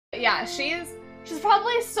Yeah, she's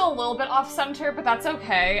probably still a little bit off-center, but that's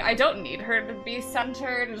okay. I don't need her to be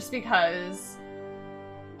centered just because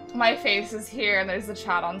my face is here and there's the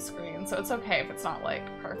chat on screen, so it's okay if it's not, like,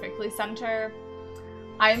 perfectly center.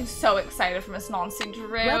 I'm so excited for Miss Nancy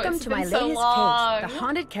Drew. Welcome to my latest case, the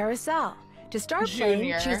Haunted Carousel. To start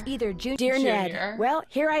playing, choose either Dear Ned. Well,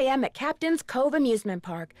 here I am at Captain's Cove Amusement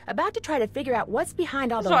Park, about to try to figure out what's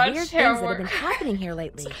behind all the weird things that have been happening here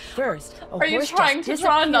lately. First, a horse just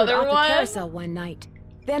disappeared off the carousel one night.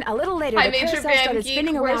 Then a little later, the carousel started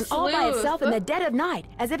spinning around all by itself in the dead of night,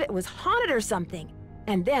 as if it was haunted or something.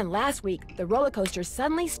 And then last week, the roller coaster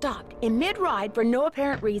suddenly stopped in mid-ride for no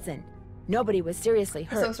apparent reason. Nobody was seriously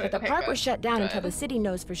hurt, but the park was shut down until the city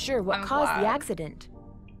knows for sure what caused the accident.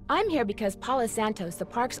 I'm here because Paula Santos, the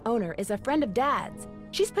park's owner, is a friend of Dad's.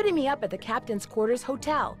 She's putting me up at the Captain's Quarters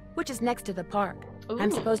Hotel, which is next to the park.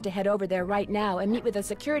 I'm supposed to head over there right now and meet with a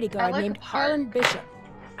security guard named Harlan Bishop.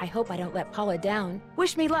 I hope I don't let Paula down.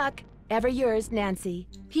 Wish me luck. Ever yours, Nancy.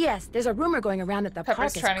 P.S. There's a rumor going around that the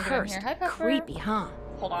park is cursed. Hi, Pepper. Creepy, huh?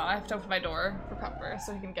 Hold on, I have to open my door for Pepper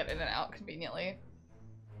so he can get in and out conveniently.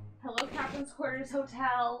 Hello, Captain's Quarters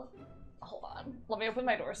Hotel. Hold on. Let me open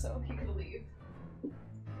my door so he can leave.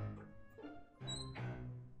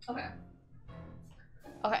 Okay.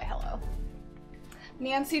 Okay, hello.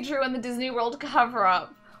 Nancy Drew and the Disney World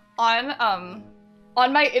cover-up. On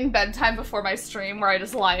my in-bed time before my stream, where I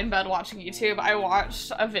just lie in bed watching YouTube, I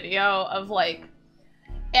watched a video of, like,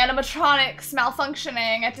 animatronics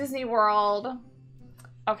malfunctioning at Disney World.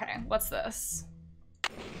 Okay, what's this?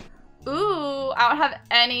 Ooh, I don't have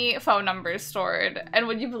any phone numbers stored. And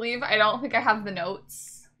would you believe I don't think I have the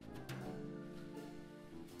notes?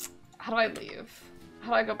 How do I leave? How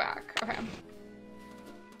do I go back? Okay.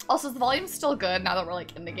 Also, is the volume still good now that we're,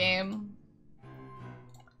 like, in the game?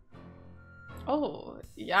 Oh,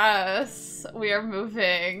 yes. We are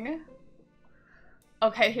moving.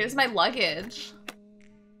 Okay, here's my luggage.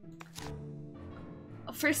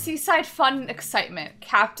 For seaside fun and excitement,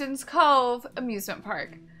 Captain's Cove Amusement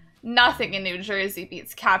Park. Nothing in New Jersey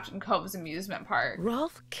beats Captain Cove's amusement park.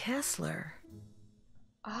 Rolf Kessler.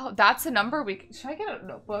 Oh, that's a number we can... Should I get a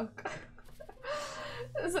notebook?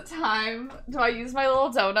 Is it time? Do I use my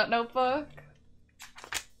little donut notebook?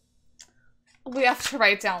 We have to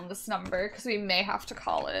write down this number because we may have to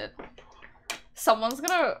call it. Someone's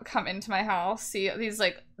gonna come into my house, see these,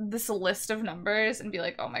 like, this list of numbers and be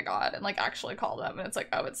like, oh my god, and, like, actually call them. And it's like,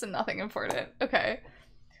 oh, it's nothing important. Okay.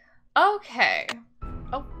 Okay.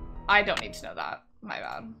 Oh, I don't need to know that. My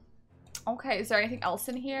bad. Okay, is there anything else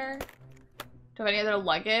in here? Do I have any other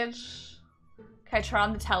luggage? Can I turn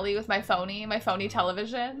on the telly with my phony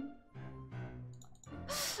television?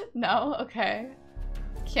 No? Okay.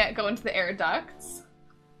 Can't go into the air ducts.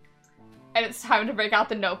 And it's time to break out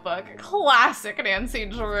the notebook. Classic Nancy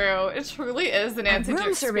Drew. It truly is the Nancy Drew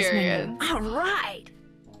experience. All right.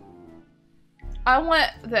 I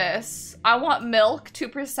want this. I want milk,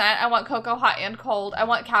 2%. I want cocoa hot and cold. I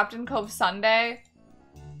want Captain Cove Sundae.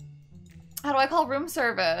 How do I call room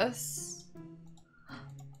service?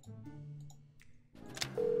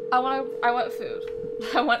 I want food.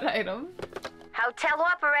 I want an item. Hotel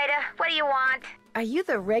operator, what do you want? Are you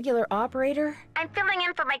the regular operator? I'm filling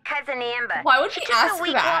in for my cousin Amber. Why would she ask took a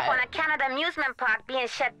week that? off on account of the amusement park being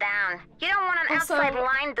shut down. You don't want an outside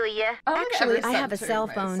line, do you? Actually, I have a cell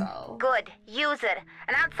phone. Good. Use it.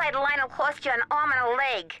 An outside line will cost you an arm and a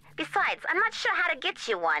leg. Besides, I'm not sure how to get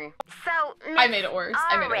you one. So, Miss I made it worse.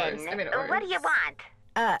 I made it worse. What do you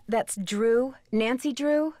want? That's Drew. Nancy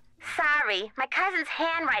Drew? Sorry, my cousin's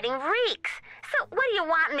handwriting reeks. So, what do you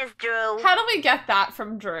want, Miss Drew? How do we get that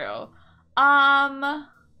from Drew? I'd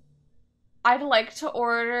like to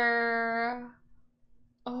order...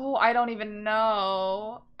 Oh, I don't even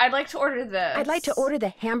know. I'd like to order this. I'd like to order the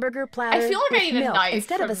hamburger platter I feel like with I need milk a knife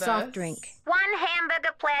instead of a from soft this. drink. One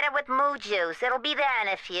hamburger platter with moo juice. It'll be there in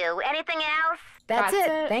a few. Anything else? That's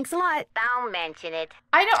it. Thanks a lot. Don't mention it.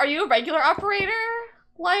 I know. Are you a regular operator?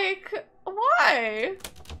 Like, why?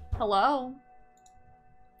 Hello?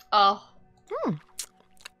 Oh.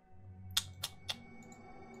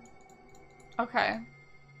 Okay.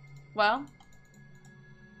 Well.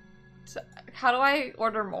 So how do I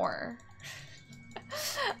order more?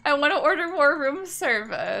 I want to order more room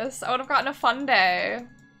service. I would have gotten a fun day.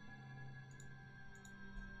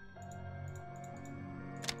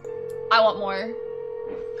 I want more.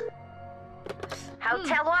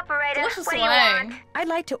 Hotel operator, Delicious what do you wine. want? I'd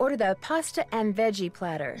like to order the pasta and veggie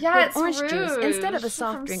platter Yeah, with it's orange juice Rouge instead of a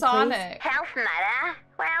soft from drink, Sonic. Health nut, huh?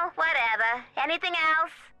 Well, whatever. Anything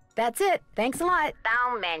else? please. That's it. Thanks a lot.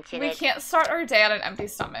 Don't mention We it. can't start our day on an empty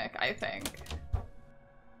stomach, I think.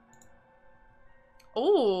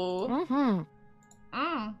 Ooh.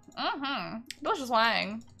 Mm-hmm. Delicious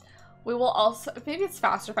wang. We will also, maybe it's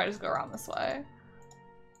faster if I just go around this way.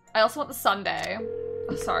 I also want the sundae.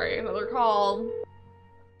 Oh, sorry, another call.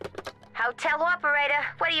 Hotel operator,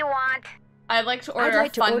 what do you want? I'd like to order I'd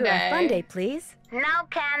like a fun to order day. a fun day, please. No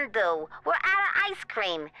can do. We're out of ice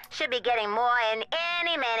cream. Should be getting more in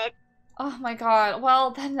any minute. Oh my god.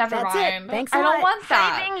 Well, then never That's mind. it. Thanks a I lot. don't want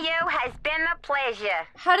that. Saving you has been a pleasure.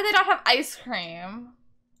 How do they not have ice cream?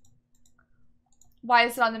 Why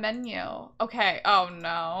is it on the menu? Okay. Oh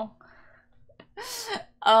no.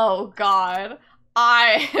 Oh god.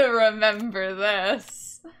 I remember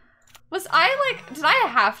this. Was I like, did I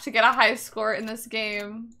have to get a high score in this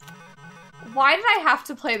game? Why did I have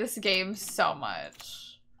to play this game so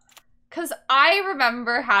much? Because I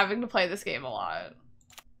remember having to play this game a lot.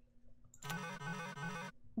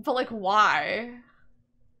 But like, why?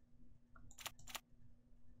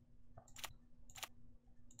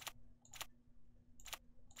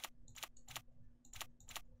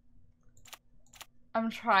 I'm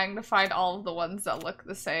trying to find all of the ones that look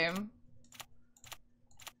the same.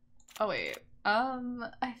 Oh wait,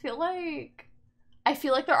 I feel like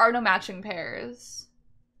there are no matching pairs.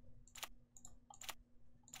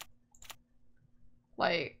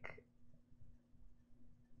 Like,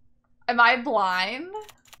 am I blind?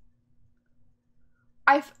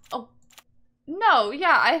 Oh, no,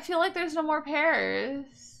 yeah, I feel like there's no more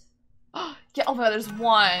pairs. Yeah, oh my god, there's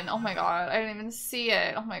one. Oh my god, I didn't even see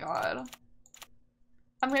it. Oh my god.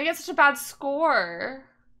 I'm gonna get such a bad score.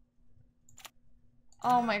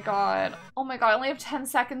 Oh my god. Oh my god, I only have 10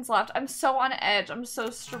 seconds left. I'm so on edge. I'm so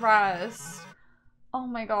stressed. Oh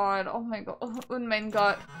my god. Oh my god. Oh my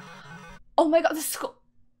god. Oh my god, the score.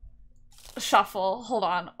 Shuffle. Hold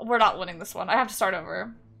on. We're not winning this one. I have to start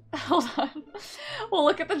over. Hold on. We'll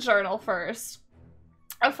look at the journal first.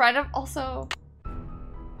 A friend of also...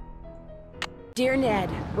 Dear Ned,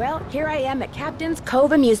 well, here I am at Captain's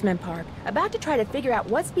Cove Amusement Park, about to try to figure out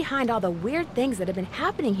what's behind all the weird things that have been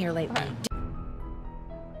happening here lately. Okay.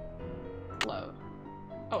 Load.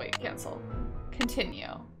 Oh wait, cancel. Continue.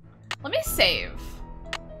 Let me save.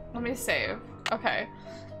 Let me save. Okay.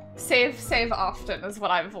 Save often is what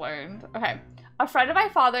I've learned. Okay. A friend of my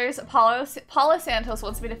father's, Paula Santos,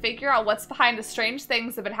 wants me to figure out what's behind the strange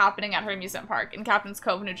things that have been happening at her amusement park in Captain's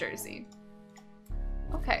Cove, New Jersey.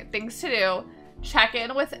 Okay, things to do. Check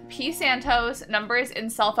in with P. Santos, numbers in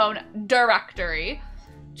cell phone directory.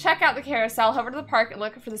 Check out the carousel, head over to the park, and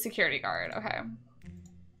look for the security guard. Okay.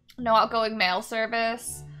 No outgoing mail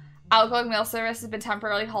service. Outgoing mail service has been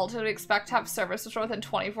temporarily halted. We expect to have service restore within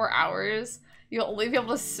 24 hours. You'll only be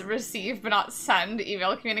able to receive but not send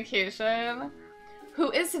email communication. Who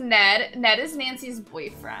is Ned? Ned is Nancy's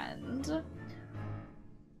boyfriend.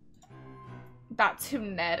 That's who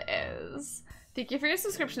Ned is. Thank you for your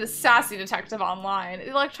subscription to Sassy Detective Online,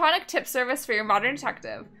 the electronic tip service for your modern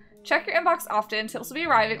detective. Check your inbox often. Tips will be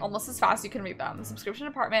arriving almost as fast as you can read them. Subscription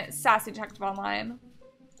department, Sassy Detective Online.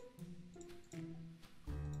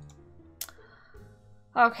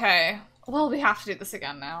 Okay. Well, we have to do this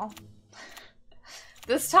again now.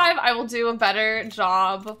 This time I will do a better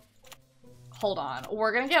job. Hold on.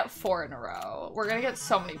 We're gonna get 4 in a row. We're gonna get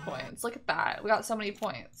so many points. Look at that. We got so many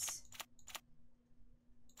points.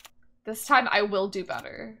 This time I will do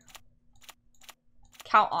better.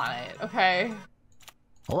 Count on it, okay?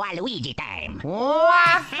 Waluigi time. Do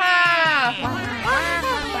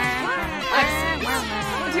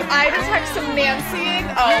I detect some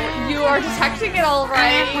Nancying? Oh, you are detecting it all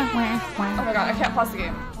right. Oh my god, I can't pause the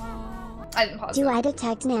game. I didn't pause it. Do I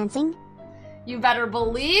detect Nancing? You better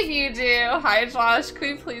believe you do. Hi Josh,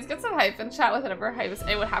 can we please get some hype and chat with whatever hype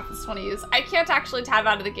it would happen to use? I can't actually tab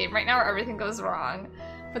out of the game right now or everything goes wrong.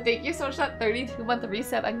 But thank you so much for that 32-month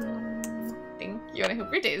reset. Thank you, and I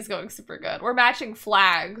hope your day is going super good. We're matching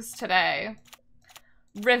flags today.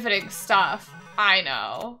 Riveting stuff. I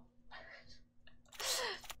know.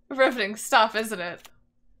 Riveting stuff, isn't it?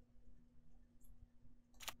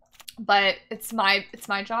 But it's my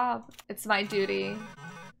job. It's my duty.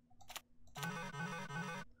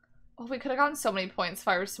 Oh, we could have gotten so many points if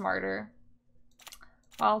I were smarter.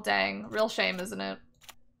 Well, dang. Real shame, isn't it?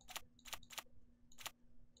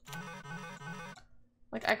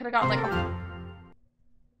 Like, I could have gotten, like,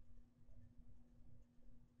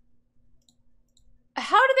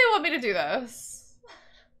 How do they want me to do this?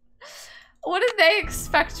 What did they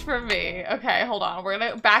expect from me? Okay, hold on. We're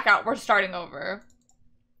gonna back out. We're starting over.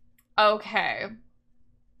 Okay.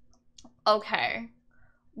 Okay.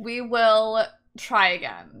 We will try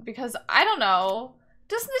again. Because, I don't know.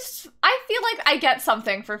 Doesn't this... I feel like I get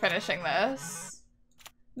something for finishing this.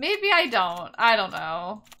 Maybe I don't. I don't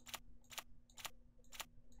know.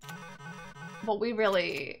 But we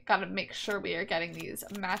really gotta make sure we are getting these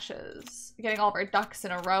matches. Getting all of our ducks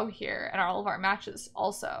in a row here, and all of our matches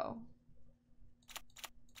also.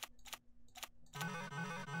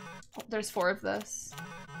 Oh, there's 4 of this.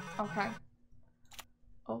 Okay.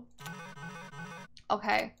 Oh.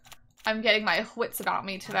 Okay. I'm getting my wits about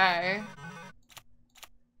me today.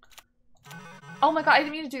 Oh my god, I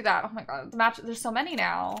didn't mean to do that. Oh my god, the match, there's so many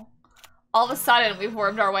now. All of a sudden, we've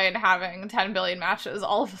wormed our way into having 10 billion matches,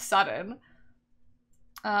 all of a sudden.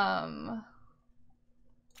 Oh,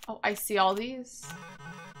 I see all these.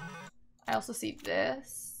 I also see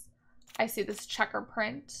this. I see this checker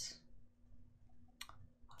print.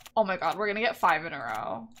 Oh my god, we're gonna get 5 in a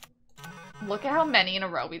row. Look at how many in a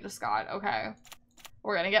row we just got. Okay.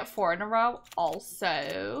 We're gonna get 4 in a row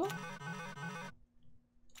also.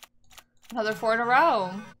 Another 4 in a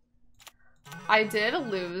row. I did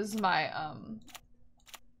lose my,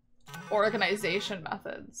 organization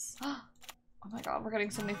methods. Oh my god, we're getting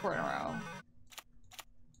so many 4 in a row.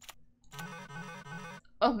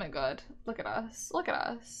 Oh my god, look at us. Look at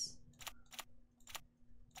us.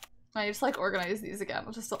 I just like organize these again,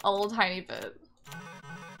 just a little tiny bit.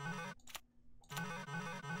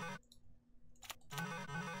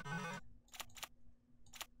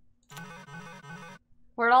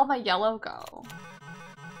 Where'd all my yellow go?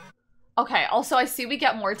 Okay, also I see we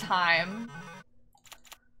get more time.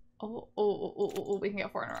 Oh, we can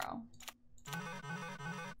get 4 in a row.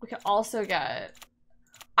 We can also get...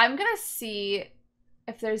 I'm gonna see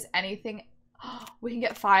if there's anything... We can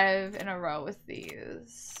get 5 in a row with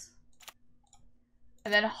these.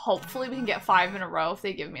 And then hopefully we can get 5 in a row if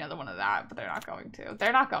they give me another one of that, but they're not going to.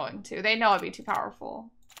 They're not going to. They know I'd be too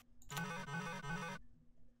powerful.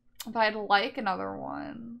 But I'd like another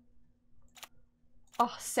one.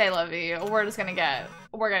 Oh, c'est la vie. We're gonna get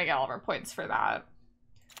all of our points for that.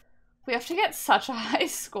 We have to get such a high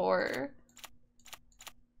score.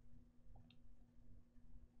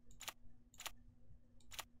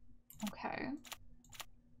 Okay.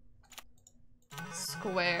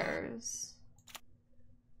 Squares.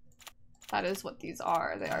 That is what these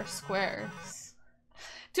are. They are squares.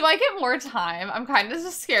 Do I get more time? I'm kind of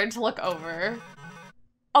just scared to look over.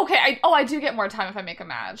 Okay, I do get more time if I make a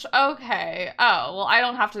match. Okay. Oh, well, I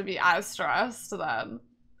don't have to be as stressed then.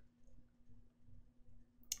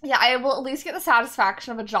 Yeah, I will at least get the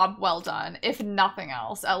satisfaction of a job well done. If nothing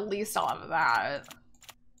else, at least I'll have that.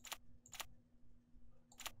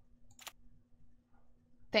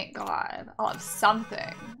 Thank God. I'll have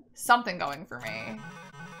something. Something going for me.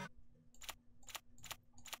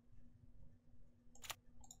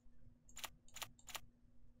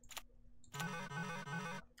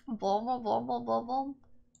 Blah, blah, blah, blah, blah, blah.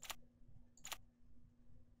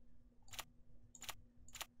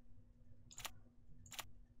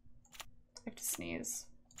 I have to sneeze.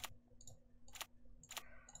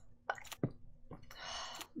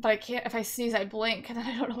 But I can't, if I sneeze, I blink, and then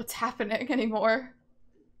I don't know what's happening anymore.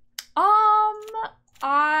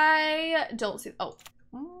 I don't see, oh.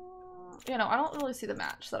 You know, I don't really see the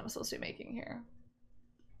match that I'm supposed to be making here.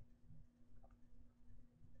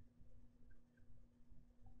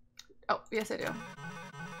 Oh, yes I do.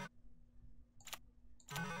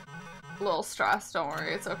 A little stressed, don't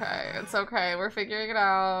worry, it's okay. It's okay, we're figuring it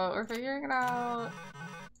out. We're figuring it out.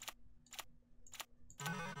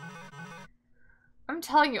 I'm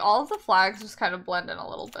telling you, all of the flags just kind of blend in a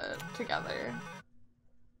little bit together.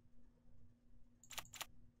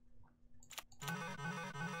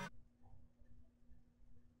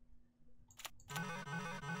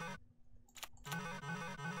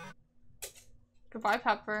 Goodbye,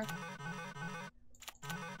 Pepper.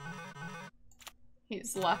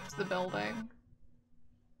 He's left the building.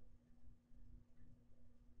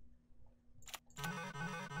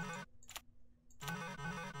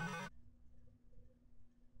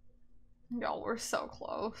 Yo, we're so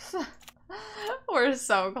close. We're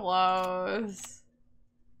so close.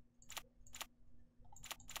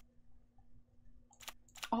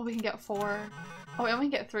 Oh, we can get 4. Oh, we only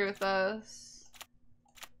get 3 with this.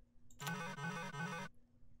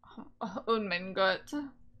 Unmingut.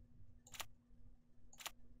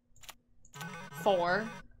 4.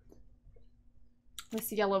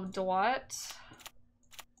 This yellow dot.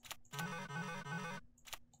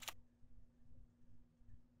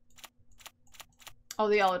 Oh,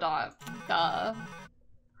 the yellow dot. Duh.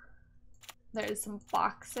 There's some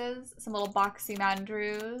boxes. Some little boxy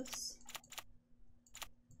mandrews.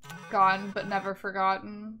 Gone but never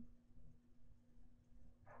forgotten.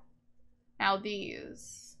 Now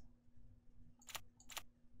these.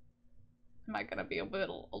 Am I gonna be a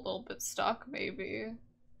little bit stuck? Maybe.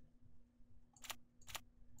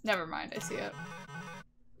 Never mind, I see it.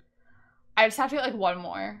 I just have to get like one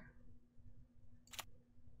more.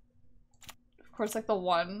 Of course, like the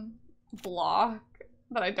one block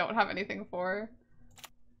that I don't have anything for.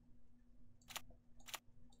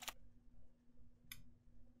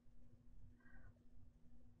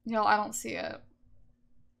 Y'all, I don't see it.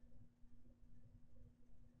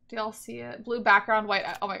 Do y'all see it? Blue background, white.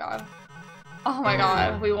 Oh my god. Oh my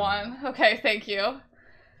god, we won. Okay, thank you.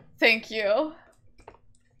 Thank you.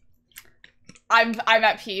 I'm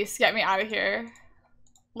at peace. Get me out of here.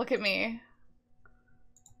 Look at me.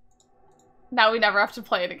 Now we never have to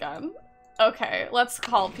play it again. Okay, let's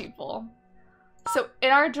call people. So in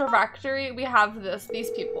our directory, we have these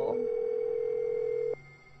people.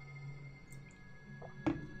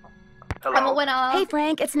 Hello? I'm a winner. Hey,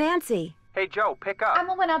 Frank, it's Nancy. Hey, Joe, pick up. I'm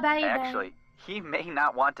a winner, baby. Actually, he may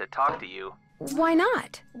not want to talk to you. Why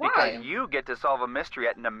not? Why? Because you get to solve a mystery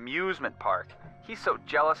at an amusement park. He's so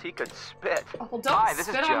jealous he could spit. Oh, well, don't Hi, this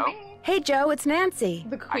is spit Joe. on me. Hey, Joe, it's Nancy.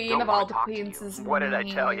 The queen don't of all wanna the talk to queens you. is What did I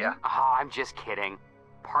tell me. you? Oh, I'm just kidding.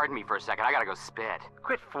 Pardon me for a second. I gotta go spit.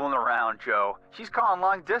 Quit fooling around, Joe. She's calling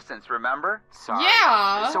long distance, remember? Sorry.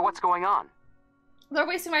 Yeah. So what's going on? They're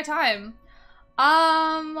wasting my time.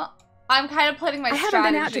 I'm kind of planning my I strategy.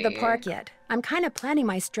 haven't been out to the park yet. I'm kind of planning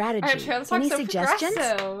my strategy. Any so suggestions?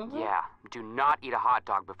 progressive. Yeah, do not eat a hot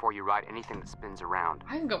dog before you ride anything that spins around.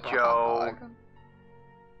 I can go for a Joe. hot dog.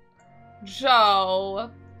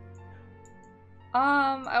 Joe.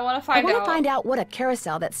 I want to find out what a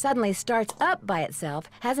carousel that suddenly starts up by itself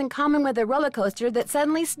has in common with a roller coaster that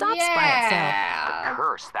suddenly stops by itself.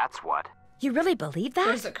 Curse, that's what. You really believe that?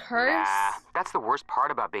 There's a curse. Nah, that's the worst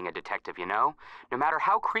part about being a detective, you know? No matter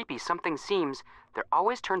how creepy something seems, there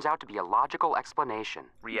always turns out to be a logical explanation.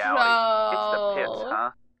 Reality. It's the pits,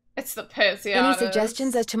 huh? It's the pits, yeah. Any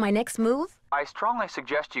suggestions as to my next move? I strongly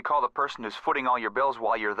suggest you call the person who's footing all your bills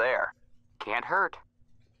while you're there. Can't hurt.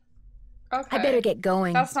 Okay. I better get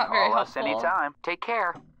going. That's not very Call us helpful. anytime. Take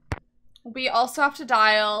care. We also have to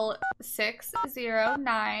dial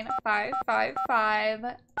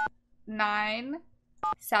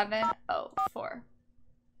 609-555-9704.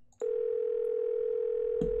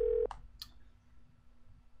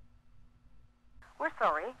 We're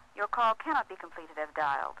sorry. Your call cannot be completed as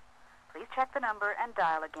dialed. Please check the number and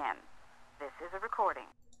dial again. This is a recording.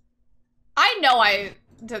 I know I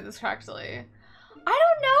did this correctly. I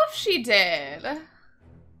don't know if she did.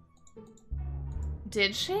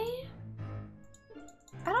 Did she?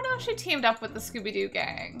 I don't know if she teamed up with the Scooby-Doo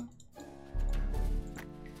gang.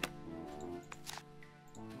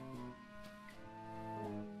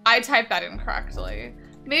 I typed that incorrectly.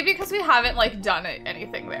 Maybe because we haven't, like, done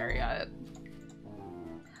anything there yet.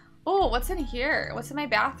 Oh, what's in here? What's in my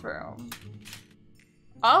bathroom?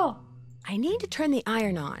 Oh. I need to turn the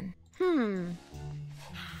iron on.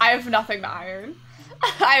 I have nothing to iron.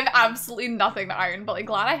 I have absolutely nothing to iron, but like,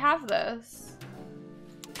 glad I have this.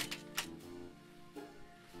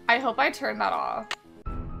 I hope I turn that off.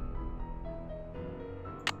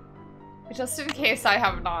 Just in case I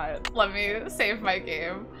have not, let me save my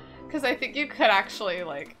game. Because I think you could actually,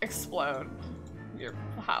 like, explode your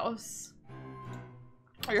house.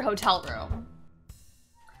 Or your hotel room.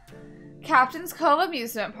 Captain's Cove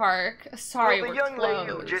Amusement Park. Sorry, Will the we're young closed.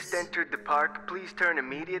 lady who just entered the park please turn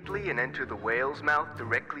immediately and enter the whale's mouth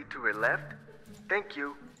directly to her left? Thank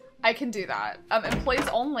you. I can do that. Employees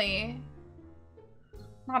only.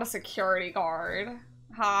 Not a security guard.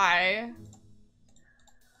 Hi.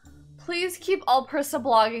 Please keep all personal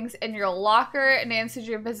belongings in your locker. Nancy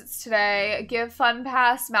drew visits today. Give fun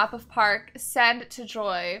pass, map of park, send to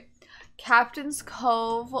Joy. Captain's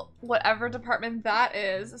Cove, whatever department that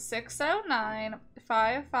is,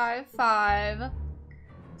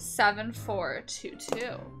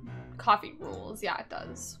 609-555-7422. Coffee rules. Yeah, it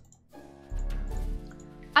does.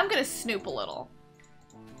 I'm gonna snoop a little.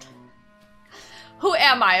 Who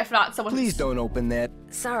am I if not someone Please don't open that.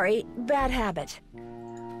 Sorry, bad habit.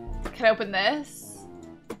 Can I open this?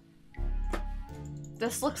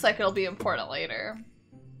 This looks like it'll be important later.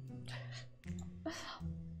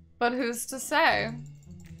 But who's to say?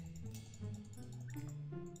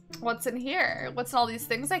 What's in here? What's in all these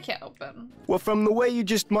things I can't open? Well, from the way you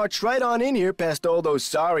just marched right on in here past all those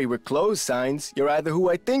sorry we're closed signs, you're either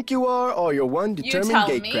who I think you are or you're one determined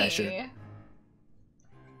gatecrasher.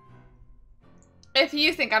 If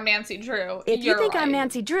you think I'm Nancy Drew, If you think right. I'm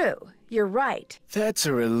Nancy Drew, you're right. That's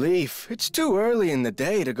a relief. It's too early in the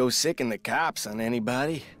day to go sicken the cops on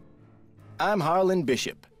anybody. I'm Harlan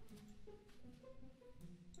Bishop.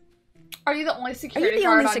 Are you the only Are security you the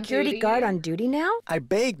guard only on security duty? guard on duty now? I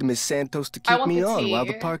begged Miss Santos to I keep want me the on tea. while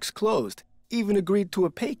the park's closed. Even agreed to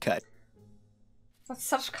a pay cut. That's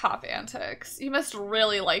such cop antics. You must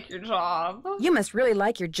really like your job. You must really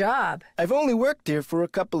like your job. I've only worked here for a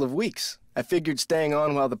couple of weeks. I figured staying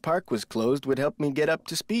on while the park was closed would help me get up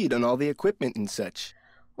to speed on all the equipment and such.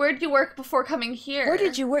 Where did you work before coming here? Where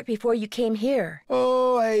did you work before you came here?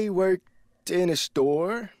 Oh, I worked in a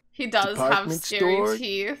store. He does have scary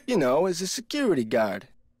teeth. You know, as a security guard.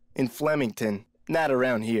 In Flemington. Not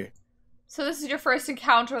around here. So this is your first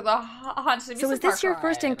encounter with a haunted amusement park. So is this your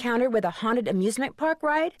first encounter with a haunted amusement park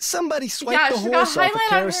ride? Somebody swiped the horse off a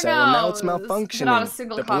carousel and now it's malfunctioning. Not a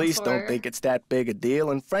single the police don't think it's that big a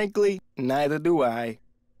deal, and frankly, neither do I.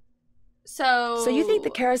 So you think the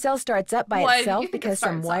carousel starts up by itself because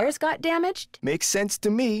some wires got damaged? Makes sense to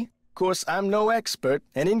me. Of course, I'm no expert,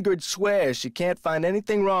 and Ingrid swears she can't find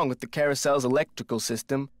anything wrong with the carousel's electrical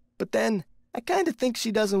system. But then, I kind of think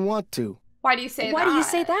she doesn't want to. Why do you say that? Why do you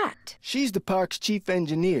say that? She's the park's chief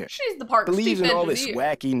engineer. She's the park's chief engineer. Believes in all this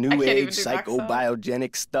wacky, new-age,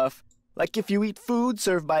 psychobiogenic stuff. Like if you eat food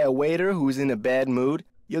served by a waiter who's in a bad mood,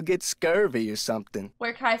 you'll get scurvy or something.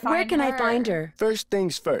 Where can I find her? Where can I find her? First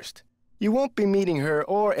things first. You won't be meeting her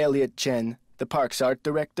or Elliot Chen, the park's art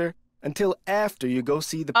director, until after you go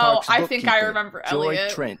see the park's bookkeeper, I think I remember Elliot.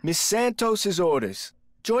 Joy Trent. Miss Santos's orders.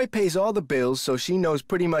 Joy pays all the bills, so she knows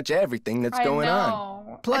pretty much everything that's going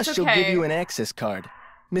on. Plus, she'll give you an access card.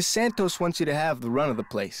 Miss Santos wants you to have the run of the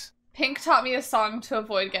place. Pink taught me a song to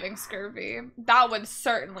avoid getting scurvy. That would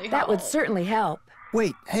certainly help. That would certainly help.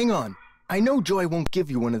 Wait, hang on. I know Joy won't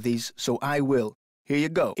give you one of these, so I will. Here you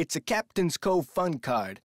go. It's a Captain's Cove fun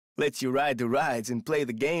card. Lets you ride the rides and play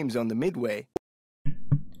the games on the midway.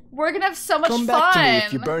 We're gonna have so much fun. Come back to me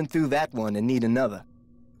if you burn through that one and need another.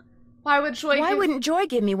 Why wouldn't Joy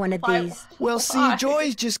give me one of these? Well, see,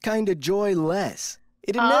 Joy's just kind of joyless.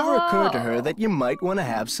 It had never occurred to her that you might want to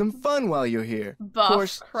have some fun while you're here. Of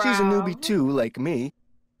course, she's a newbie too, like me.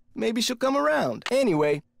 Maybe she'll come around.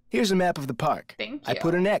 Anyway, here's a map of the park. Thank you. I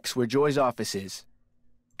put an X where Joy's office is.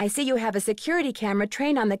 I see you have a security camera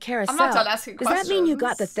trained on the carousel. I'm not done asking questions. Does that mean you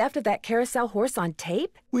got the theft of that carousel horse on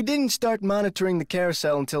tape? We didn't start monitoring the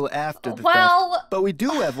carousel until after the theft. But we do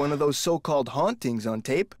have one of those so-called hauntings on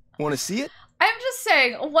tape. Want to see it? I'm just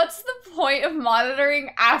saying, what's the point of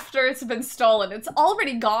monitoring after it's been stolen? It's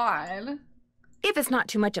already gone. If it's not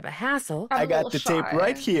too much of a hassle. I got the tape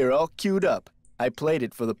right here, all queued up. I played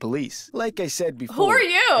it for the police. Like I said before, who are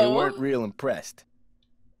you? They weren't real impressed.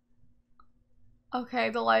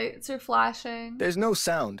 Okay, the lights are flashing. There's no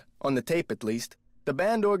sound, on the tape at least. The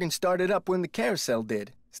band organ started up when the carousel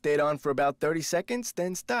did. Stayed on for about 30 seconds,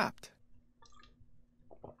 then stopped.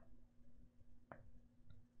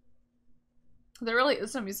 There really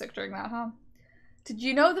is no music during that, huh? Did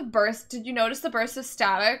you notice the burst of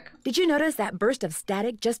static? Did you notice that burst of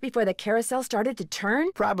static just before the carousel started to turn?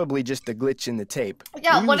 Probably just a glitch in the tape.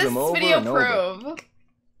 Yeah, what does this video prove?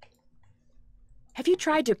 Have you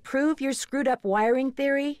tried to prove your screwed up wiring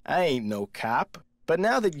theory? I ain't no cop. But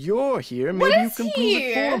now that you're here, maybe you can prove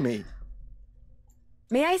it for me.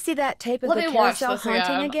 May I see that tape of the carousel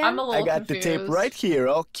haunting again? I'm a little I got confused. the tape right here,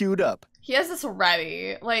 all queued up. He has this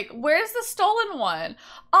ready. Like, where's the stolen one?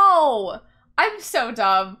 Oh, I'm so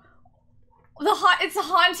dumb. It's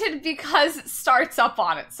haunted because it starts up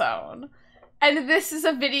on its own. And this is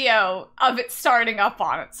a video of it starting up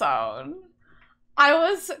on its own. I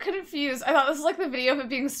was confused. I thought this was like the video of it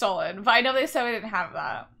being stolen, but I know they said we didn't have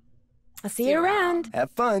that. I'll see you around.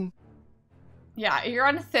 Have fun. Yeah, you're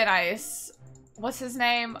on thin ice. What's his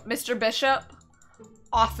name? Mr. Bishop?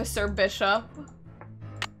 Officer Bishop.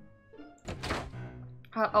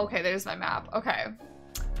 Okay, there's my map. Okay.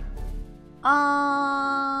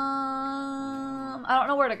 I don't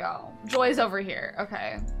know where to go. Joy's over here.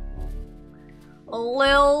 Okay.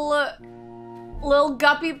 Lil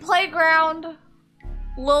Guppy Playground.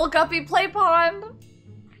 Lil Guppy Play Pond.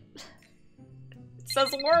 It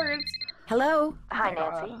says words. Hello. Hi,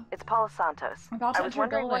 Nancy. It's Paula Santos. I was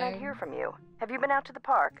wondering when I'd hear from you. Have you been out to the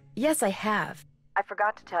park? Yes, I have. I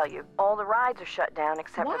forgot to tell you. All the rides are shut down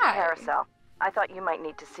except for the carousel. I thought you might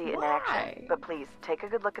need to see it in action. But please, take a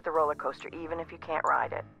good look at the roller coaster, even if you can't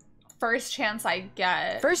ride it. First chance I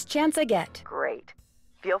get. First chance I get. Great.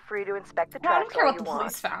 Feel free to inspect the tracks. I don't care what the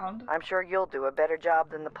police found. I'm sure you'll do a better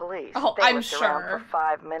job than the police. Oh, they I'm looked sure. around for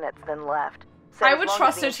 5 minutes, then left. I would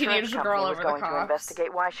trust a teenage girl over the cops. To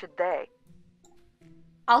investigate. Why should they?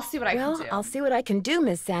 I'll see what I can do. I'll see what I can do,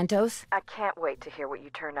 Miss Santos. I can't wait to hear what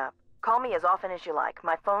you turn up. Call me as often as you like.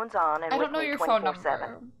 My phone's on and I with don't know me your phone 24/7.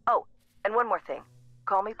 number. Oh, and one more thing.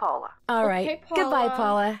 Call me Paula. All right. Okay, Paula. Goodbye,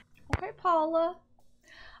 Paula. Okay, Paula.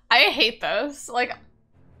 I hate this. Like,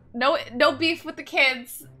 no beef with the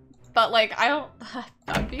kids, but like, I'm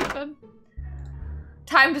beefing.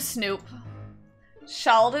 Time to snoop.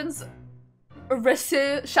 Sheldon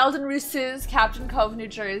Rousseau's Captain Cove, New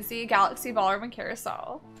Jersey, Galaxy Ballroom and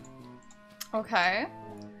Carousel. Okay.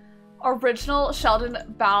 Original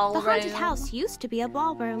Sheldon Ballroom. The haunted house used to be a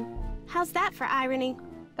ballroom. How's that for irony?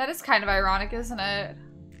 That is kind of ironic, isn't it?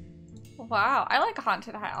 Wow, I like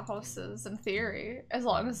haunted houses in theory, as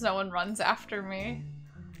long as no one runs after me.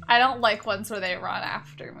 I don't like ones where they run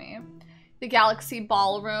after me. The Galaxy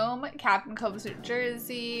Ballroom, Captain Cove, New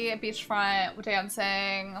Jersey, beachfront,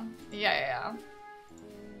 dancing. Yeah.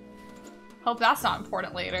 Hope that's not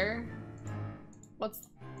important later. What's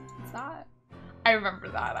that? I remember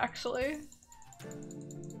that, actually.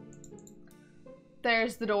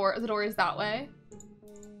 There's the door. The door is that way.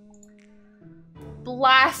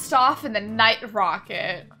 Blast off in the night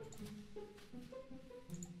rocket.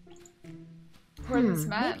 Who are these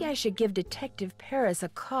men? Maybe I should give Detective Paris a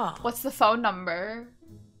call. What's the phone number?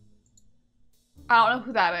 I don't know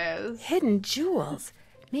who that is. Hidden jewels.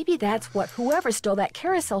 Maybe that's what whoever stole that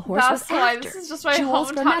carousel horse was after. That's why. This is just my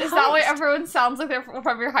hometown. Is that why everyone sounds like they're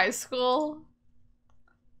from your high school?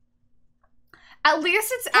 At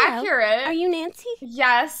least it's accurate. Are you Nancy?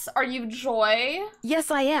 Yes. Are you Joy? Yes,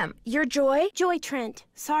 I am. You're Joy? Joy Trent.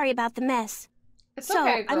 Sorry about the mess. It's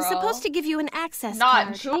okay, girl. I'm supposed to give you an access card.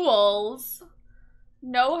 Not Jules.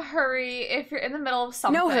 No hurry if you're in the middle of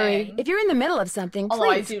something. No hurry. If you're in the middle of something,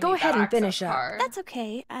 please go ahead and finish up. That's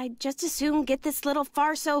okay. I just as soon get this little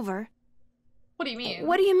farce over. What do you mean?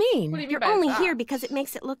 What do you mean? What do you mean You're only here because it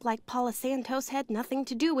makes it look like Paula Santos had nothing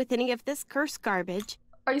to do with any of this curse garbage.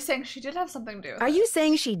 Are you saying she did have something to do with it? Are you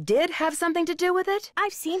saying she did have something to do with it?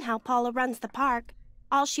 I've seen how Paula runs the park.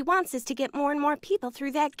 All she wants is to get more and more people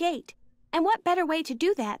through that gate. And what better way to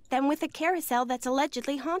do that than with a carousel that's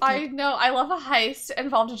allegedly haunted? I know. I love a heist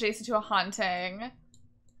involved adjacent to a haunting.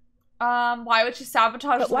 Why would she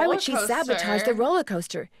sabotage the roller coaster? But why would she sabotage the roller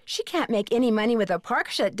coaster? She can't make any money with a park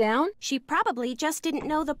shut down. She probably just didn't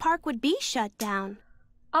know the park would be shut down.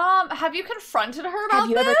 Have you confronted her about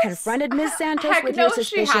this? Have you ever confronted Ms. Santos with your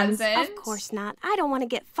suspicions? She hasn't. Of course not. I don't want to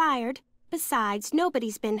get fired. Besides,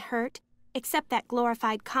 nobody's been hurt. Except that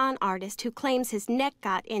glorified con artist who claims his neck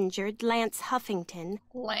got injured, Lance Huffington.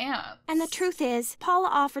 Lance? And the truth is, Paula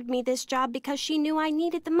offered me this job because she knew I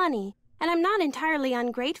needed the money. And I'm not entirely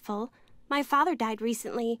ungrateful. My father died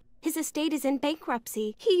recently. His estate is in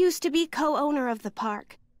bankruptcy. He used to be co-owner of the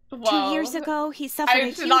park. Whoa. 2 years ago, he suffered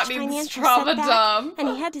a huge financial setback, and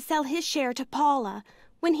he had to sell his share to Paula.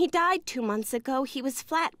 When he died 2 months ago, he was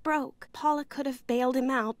flat broke. Paula could have bailed him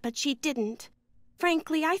out, but she didn't.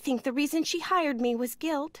 Frankly, I think the reason she hired me was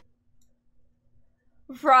guilt.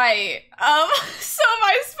 Right. So am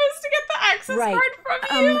I supposed to get the access card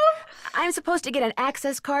from you? I'm supposed to get an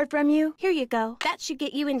access card from you? Here you go. That should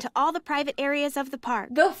get you into all the private areas of the park.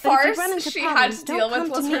 The farce she had to deal with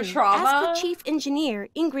was her trauma? Ask the chief engineer,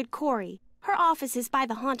 Ingrid Corey. Her office is by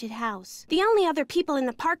the haunted house. The only other people in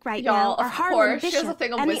the park right now are Harlan Bishop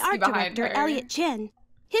and the art director, Elliot Chin.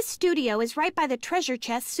 His studio is right by the treasure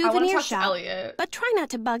chest souvenir shop. But try not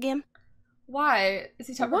to bug him. Why? Is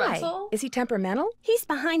he temperamental? Why? Is he temperamental? He's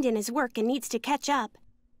behind in his work and needs to catch up.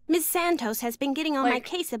 Ms. Santos has been getting on my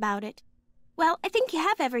case about it. Well, I think you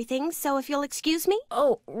have everything, so if you'll excuse me.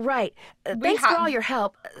 Oh, right. Thanks for all your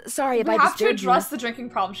help. Sorry if I disturbed you. We have to address the drinking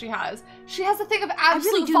problem she has. She has a thing of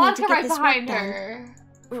absolute vodka right behind her.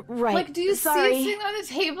 Right. Like, do you see it sitting on the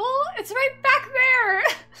table? It's right back there.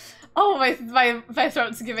 Oh, my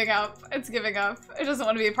throat's giving up. It's giving up. It doesn't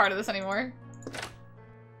want to be a part of this anymore.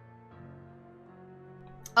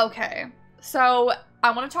 Okay, so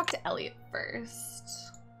I want to talk to Elliot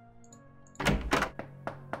first.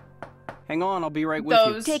 Hang on, I'll be right with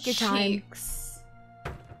you. Take your time.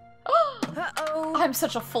 Uh-oh. I'm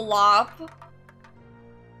such a flop.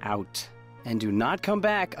 Out. And do not come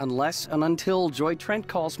back unless and until Joy Trent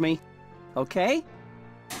calls me. Okay?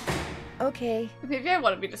 Okay. Maybe I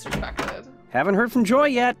want to be disrespected. Haven't heard from Joy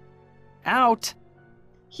yet. Out.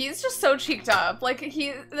 He's just so cheeked up. Like,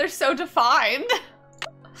 they're so defined.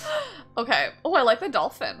 Okay. Oh, I like the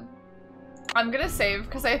dolphin. I'm gonna save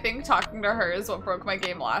because I think talking to her is what broke my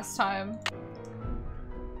game last time.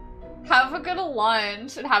 Have a good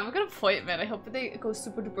lunch and have a good appointment. I hope that it goes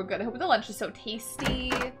super duper good. I hope the lunch is so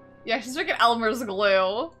tasty. Yeah, she's drinking Elmer's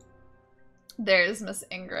glue. There's Miss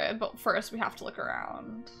Ingrid, but first we have to look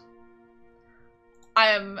around. I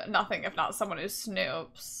am nothing if not someone who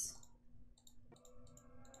snoops.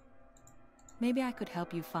 Maybe I could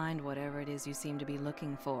help you find whatever it is you seem to be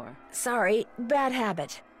looking for. Sorry, bad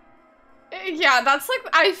habit. Yeah, that's like,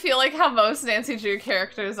 I feel like how most Nancy Drew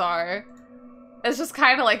characters are. It's just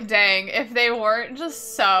kind of like, dang, if they weren't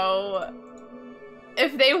just so...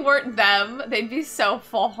 If they weren't them, they'd be so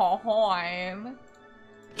fine.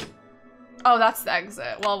 Oh, that's the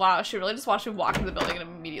exit. Well, wow, she really just watched me walk into the building and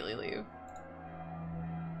immediately leave.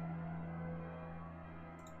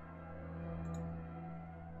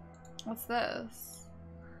 What's this?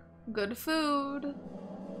 Good food.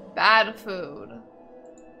 Bad food.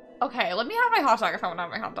 Okay, let me have my hot dog if I want to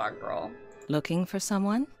have my hot dog, girl. Looking for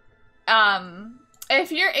someone?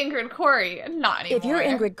 If you're Ingrid Corey, not anymore. If you're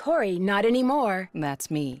Ingrid Corey, not anymore. That's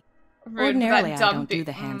me. Rude, ordinarily, I don't do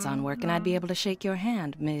the hands-on work, and I'd be able to shake your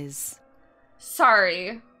hand, Ms.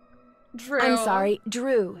 Sorry. Drew. I'm sorry,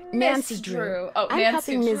 Drew. Nancy Drew. Oh, I'm Nancy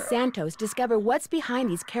helping Drew. Ms. Santos discover what's behind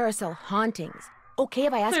these carousel hauntings. Okay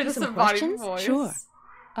if I ask you some questions? Sure.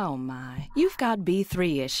 Oh my. You've got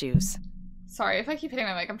B3 issues. Sorry if I keep hitting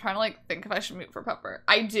my mic. I'm trying to, like, think if I should mute for Pepper.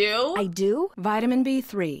 I do? I do? Vitamin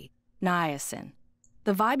B3. Niacin.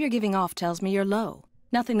 The vibe you're giving off tells me you're low.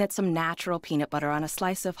 Nothing that some natural peanut butter on a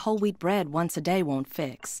slice of whole wheat bread once a day won't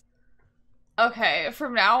fix. Okay,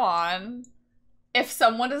 from now on, if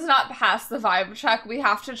someone does not pass the vibe check, we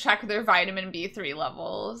have to check their vitamin B3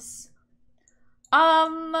 levels.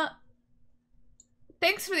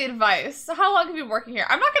 Thanks for the advice. How long have you been working here?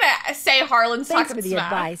 I'm not gonna say Harlan's talking smack. Thanks for the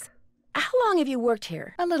advice. How long have you worked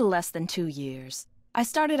here? A little less than 2 years. I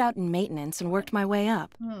started out in maintenance and worked my way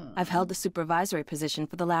up. I've held the supervisory position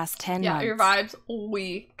for the last 10 months. Yeah, your vibe's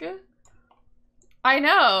weak. I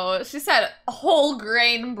know. She said whole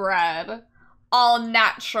grain bread. All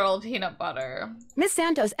natural peanut butter. Miss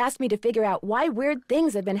Santos asked me to figure out why weird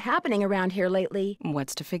things have been happening around here lately.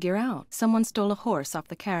 What's to figure out? Someone stole a horse off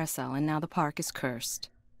the carousel and now the park is cursed.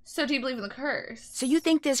 So do you believe in the curse? So you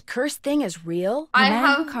think this curse thing is real? I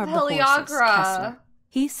have Heliagra.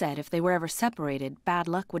 He said if they were ever separated, bad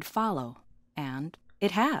luck would follow. And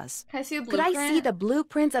it has. Can I see a blueprint? Could I see the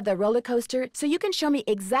blueprints of the roller coaster so you can show me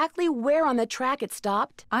exactly where on the track it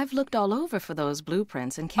stopped? I've looked all over for those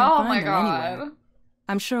blueprints and can't find them anywhere.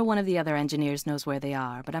 I'm sure one of the other engineers knows where they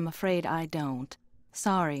are, but I'm afraid I don't.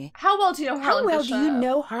 Sorry. How well do you know Harlan Bishop? How well do you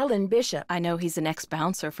know Harlan Bishop? I know he's an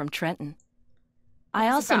ex-bouncer from Trenton. I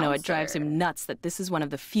also know it drives him nuts that this is one of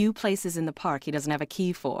the few places in the park he doesn't have a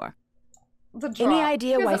key for. Any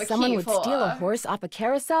idea why someone would steal a horse off a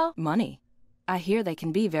carousel? Money. I hear they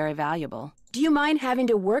can be very valuable. Do you mind having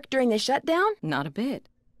to work during the shutdown? Not a bit.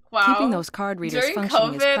 Wow. Keeping those card readers during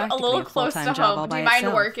functioning COVID, is practically a little close full-time to job home. all by Do you mind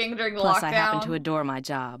itself. working during the Plus, lockdown? I happen to adore my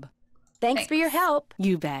job. Thanks for your help.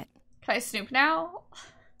 You bet. Can I snoop now?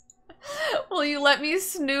 Will you let me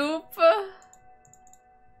snoop?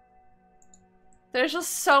 There's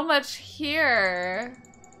just so much here.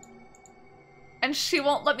 And she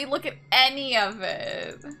won't let me look at any of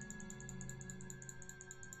it.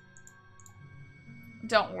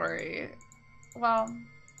 Don't worry. Well.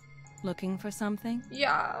 Looking for something?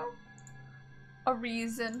 Yeah. A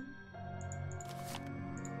reason.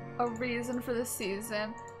 A reason for the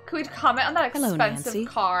season. Could we comment on that expensive Hello, Nancy.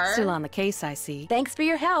 car? Still on the case, I see. Thanks for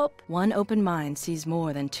your help. One open mind sees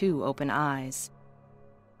more than 2 open eyes.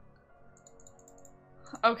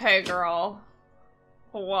 Okay, girl.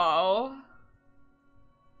 Whoa.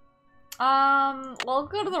 We'll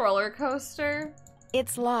go to the roller coaster.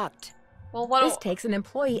 It's locked. Well, what? This takes an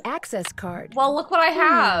employee access card. Well, look what I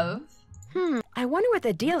have. I wonder what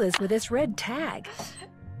the deal is with this red tag.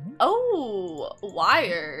 Oh,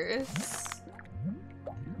 wires.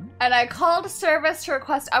 And I called service to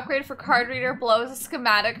request upgrade for card reader. Below is a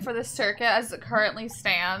schematic for the circuit as it currently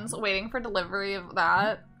stands. Waiting for delivery of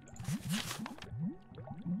that.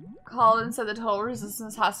 Called and said the total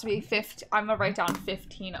resistance has to be 50. I'm gonna write down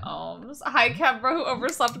 15 ohms. Hi, Kembra, who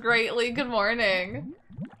overslept greatly. Good morning.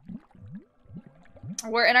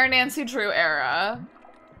 We're in our Nancy Drew era.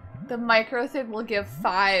 The micro thing will give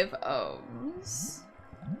 5 ohms.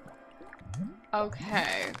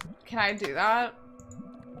 Okay. Can I do that?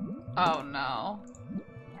 Oh no.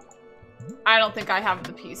 I don't think I have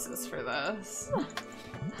the pieces for this.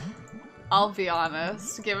 I'll be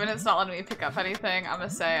honest. Given it's not letting me pick up anything, I'm gonna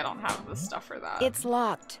say I don't have the stuff for that. It's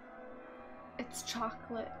locked. It's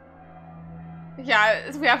chocolate.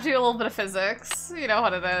 Yeah, we have to do a little bit of physics. You know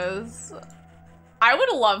what it is. I would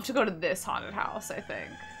love to go to this haunted house, I think.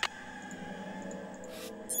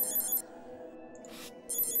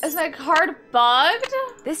 Is my card bugged?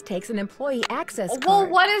 This takes an employee access card. Well,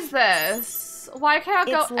 what is this? Why can't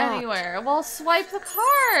I go anywhere? Well, swipe the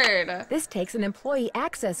card. This takes an employee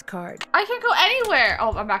access card. I can't go anywhere.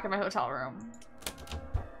 Oh, I'm back in my hotel room.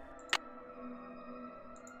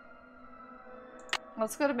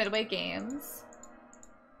 Let's go to Midway Games.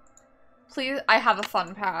 Please, I have a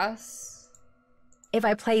fun pass. If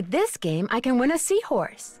I play this game, I can win a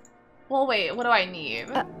seahorse. Well, wait, what do I need?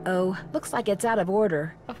 Uh-oh, looks like it's out of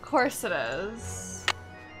order. Of course it is.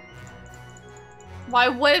 Why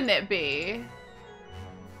wouldn't it be?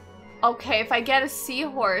 Okay, if I get a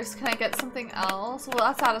seahorse, can I get something else? Well,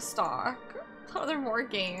 that's out of stock. Are there more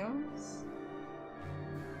games?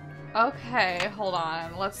 Okay, hold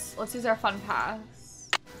on. Let's use our fun pass.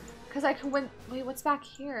 Cause I can win. Wait, what's back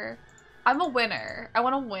here? I'm a winner. I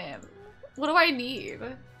want to win. What do I need?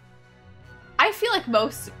 I feel like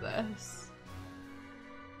most of this.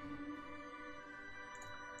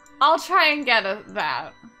 I'll try and get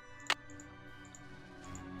that.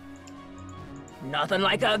 Nothing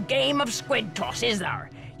like a game of squid toss, is there?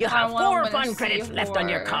 You have 4 fun credits left on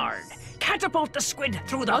your card. Catapult the squid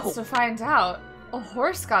through the hoop. Let's find out. A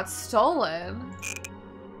horse got stolen.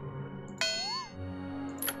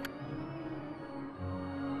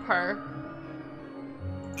 Her.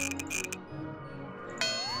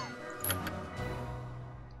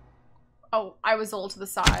 Oh, I was a little to the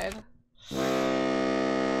side.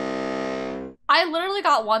 I literally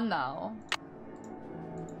got one though.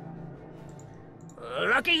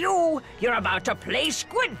 Lucky you! You're about to play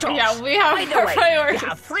squid toss. Yeah, we have By the way, you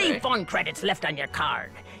have 3 fun credits left on your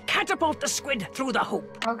card. Catapult the squid through the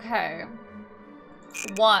hoop. Okay.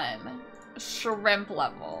 1. Shrimp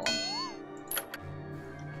level.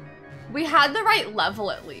 We had the right level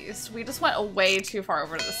at least. We just went way too far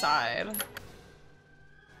over to the side.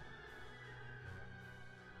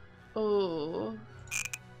 Ooh.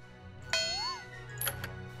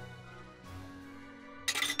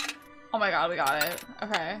 Oh my god, we got it.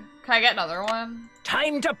 Okay. Can I get another one?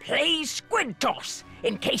 Time to play squid toss.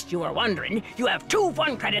 In case you were wondering, you have 2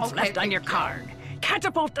 fun credits left on your card.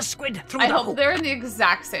 Catapult the squid through the hoop. I hope they're in the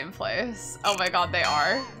exact same place. Oh my god, they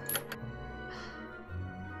are.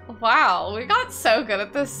 Wow, we got so good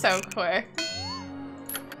at this so quick.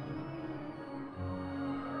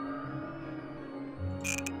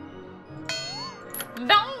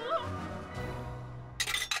 No!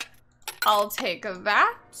 I'll take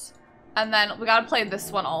that. And then we gotta play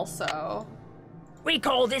this one also. We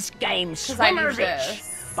call this game Swimmer's Itch.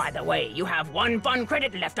 By the way, you have 1 fun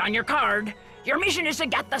credit left on your card. Your mission is to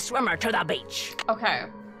get the swimmer to the beach. Okay.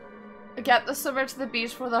 Get the swimmer to the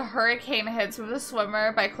beach where the hurricane hits with the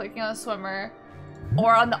swimmer by clicking on the swimmer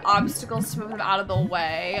or on the obstacles to move them out of the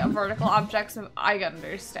way. Vertical objects, I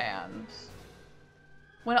understand.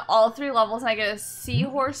 Win all 3 levels and I get a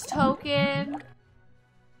seahorse token.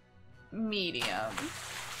 Medium.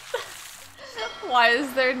 Why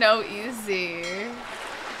is there no easy?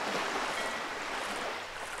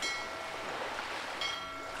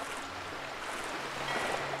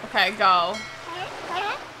 Okay, go.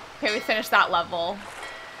 Okay, we finished that level.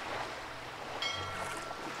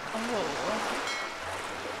 Oh.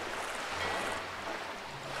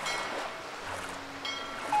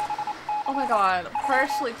 Oh my god,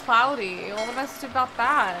 partially cloudy. What am I supposed to do about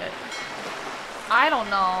that? I don't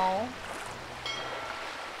know.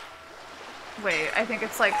 Wait, I think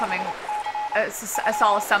it's like coming. It's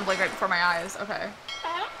all assembling right before my eyes. Okay.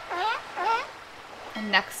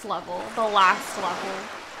 Next level. The last level.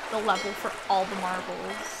 The level for all the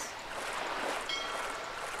marbles.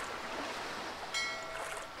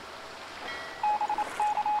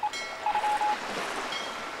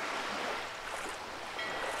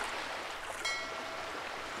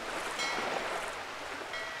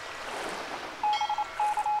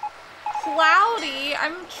 Cloudy,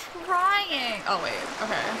 I'm trying. Oh wait,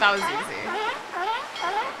 okay, that was easy.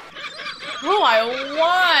 Oh, I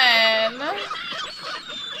won!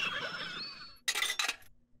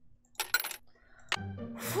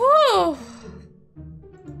 Whew.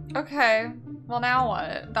 Okay, well now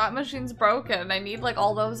what? That machine's broken. I need like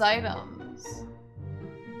all those items.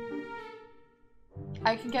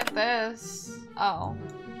 I can get this. Oh.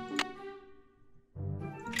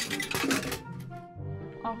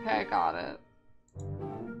 Okay, got it.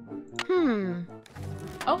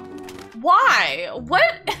 Oh, why?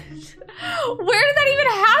 What? Where did that even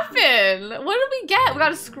happen? What did we get? We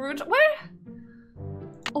got a screwdriver.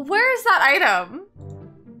 Where is that item?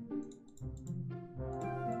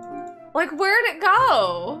 Like, where'd it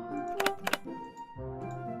go?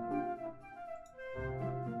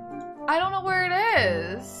 I don't know where it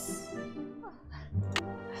is.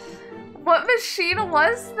 What machine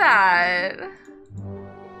was that?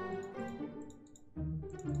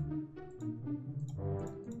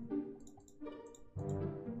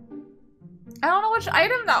 I don't know which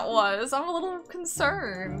item that was. I'm a little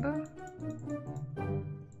concerned.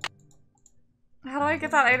 How do I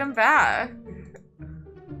get that item back?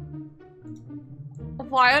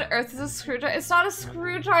 Why on earth is a screwdriver? It's not a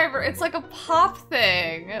screwdriver. It's like a pop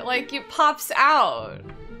thing. Like, it pops out.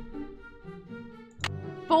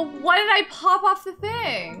 But why did I pop off the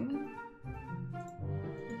thing?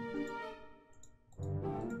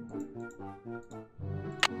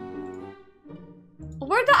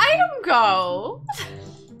 Where'd the item go?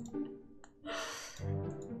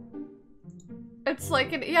 It's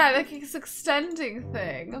like an, yeah, like it's extending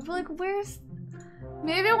thing. I'm like, where's...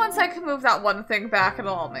 Maybe once I can move that one thing back,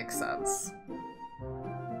 it'll all make sense.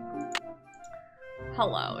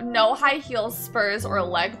 Hello. No high heels, spurs, or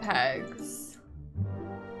leg pegs.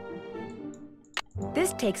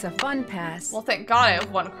 This takes a fun pass. Well, thank God I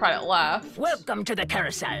have 1 credit left. Welcome to the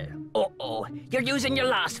carousel. Uh-oh, you're using your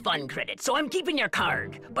last fun credit, so I'm keeping your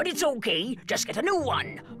card. But it's okay, just get a new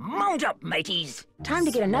one. Mount up, mateys. Time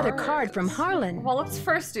to get another card from Harlan. Well, let's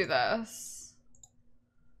first do this.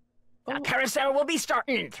 The carousel will be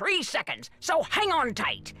starting in 3 seconds, so hang on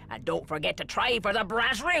tight. And don't forget to try for the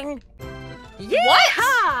brass ring.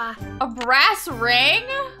 What? A brass ring?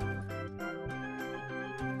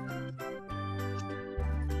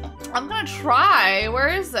 I'm gonna try. Where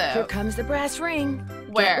is it? Here comes the brass ring.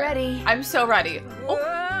 Where? Get ready. I'm so ready. Oh.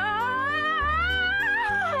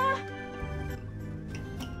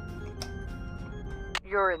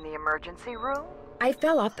 You're in the emergency room? I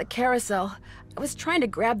fell off the carousel. I was trying to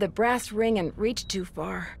grab the brass ring and reached too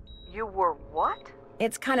far. You were what?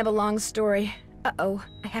 It's kind of a long story. Uh-oh,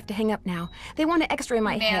 I have to hang up now. They want to x-ray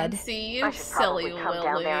my head. Nancy, you I should silly probably come Lily.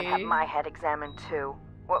 down there and have my head examined too.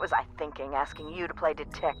 What was I thinking, asking you to play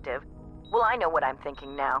detective? Well, I know what I'm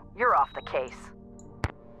thinking now. You're off the case.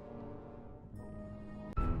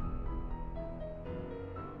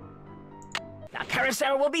 The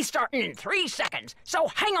carousel will be starting in 3 seconds, so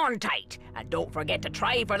hang on tight. And don't forget to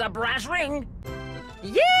try for the brass ring.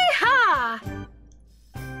 Yeehaw!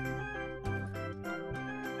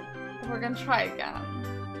 We're gonna try again.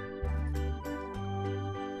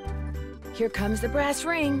 Here comes the brass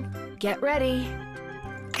ring. Get ready.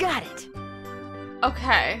 Got it.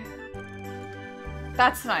 Okay.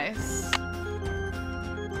 That's nice.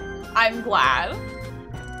 I'm glad.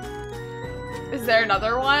 Is there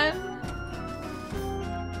another one?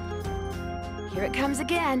 Here it comes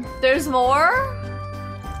again. There's more?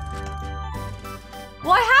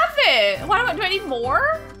 Well, I have it. Why do I need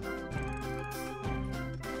more?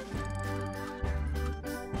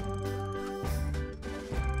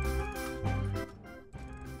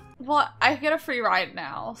 Well, I get a free ride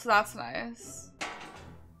now, so that's nice.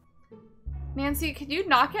 Nancy, can you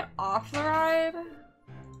not get off the ride?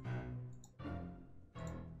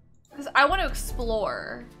 Because I want to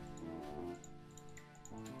explore.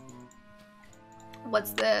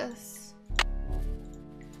 What's this?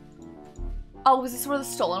 Oh, was this where the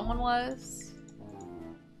stolen one was?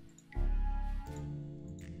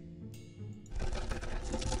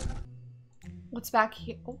 What's back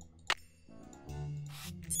here? Oh.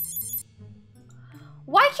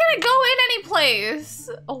 Why can't I go in any place?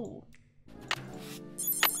 Oh.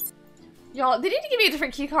 Y'all, they need to give me a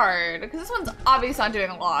different key card because this one's obviously not doing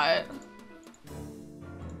a lot.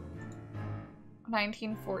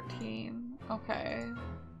 1914. Okay.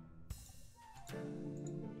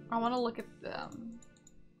 I want to look at them.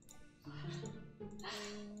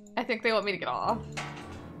 I think they want me to get off.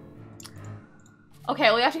 Okay,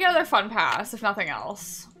 well, we have to get another fun pass, if nothing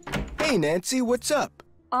else. Hey, Nancy, what's up?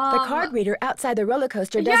 The card reader outside the roller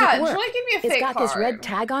coaster doesn't work. Julie, give me a fake card. It's got this red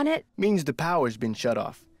tag on it. Means the power's been shut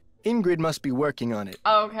off. Ingrid must be working on it.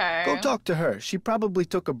 Okay. Go talk to her. She probably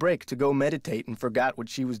took a break to go meditate and forgot what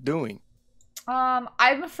she was doing. I'm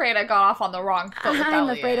afraid I got off on the wrong foot with Elliot. I'm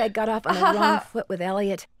afraid I got off on the wrong foot with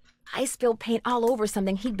Elliot. I spilled paint all over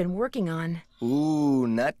something he'd been working on. Ooh,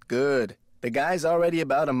 not good. The guy's already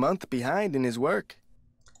about a month behind in his work.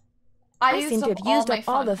 I seem to have used up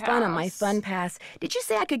all the fun on my fun pass. Did you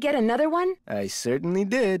say I could get another one? I certainly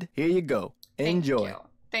did. Here you go. Enjoy.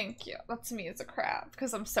 Thank you. That's me as a crab,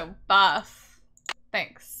 because I'm so buff.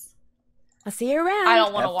 Thanks. I'll see you around. I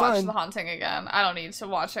don't want to watch The Haunting again. I don't need to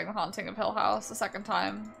watch The Haunting of Hill House a second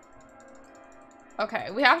time.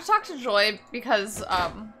 Okay, we have to talk to Joy because,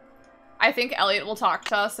 I think Elliot will talk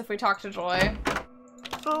to us if we talk to Joy.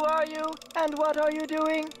 Who are you, and what are you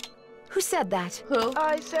doing? Who said that? Who?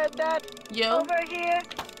 I said that. You? Over here,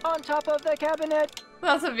 on top of the cabinet.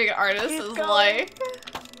 That's what being an artist is like.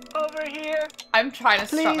 Over here. I'm trying to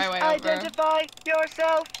strut my way over. Please identify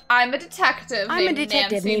yourself. I'm a detective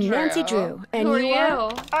named Nancy Drew. And who are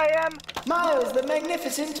you? I am Miles, the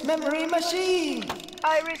Magnificent Memory Machine.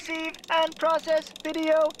 I receive and process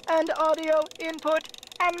video and audio input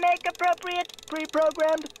and make appropriate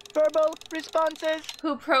pre-programmed verbal responses.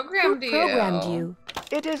 Who programmed you? Who programmed you?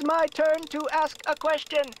 It is my turn to ask a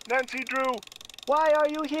question. Nancy Drew, why are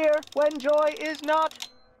you here when Joy is not?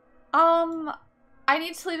 I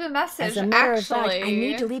need to leave a message, As a matter of fact, I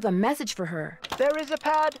need to leave a message for her. There is a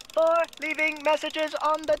pad for leaving messages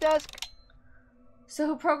on the desk. So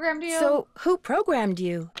who programmed you? So who programmed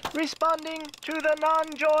you? Responding to the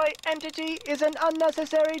non-joy entity is an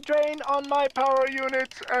unnecessary drain on my power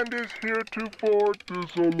units and is heretofore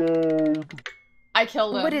disallowed. I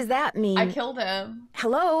killed him. What does that mean? I killed him.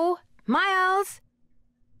 Hello? Miles?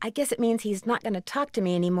 I guess it means he's not going to talk to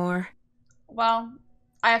me anymore. Well,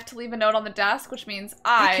 I have to leave a note on the desk, which means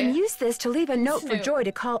I can use this to leave a note for Joy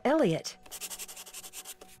to call Elliot.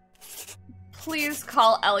 Please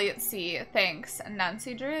call Elliot C. Thanks,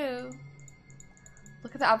 Nancy Drew.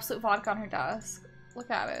 Look at the absolute vodka on her desk.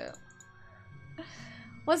 Look at it.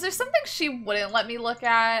 Was there something she wouldn't let me look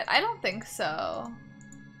at? I don't think so.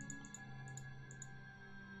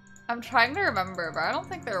 I'm trying to remember, but I don't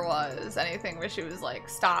think there was anything where she was like,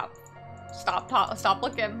 stop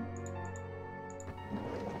looking.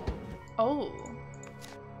 Oh.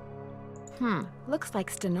 Looks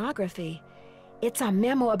like stenography. It's a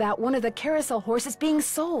memo about one of the carousel horses being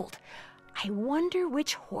sold. I wonder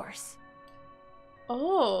which horse.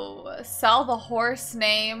 Oh, sell the horse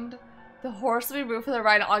named. The horse will be removed for the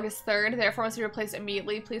ride on August 3rd, therefore must be replaced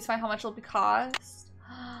immediately. Please find how much it'll be cost.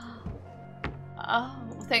 Oh,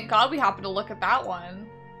 thank God we happened to look at that one.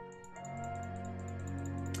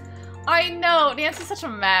 I know, Nancy's such a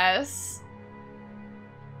mess.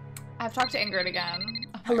 I've talked to Ingrid again.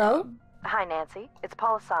 Oh Hello? Hi, Nancy. It's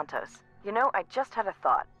Paula Santos. You know, I just had a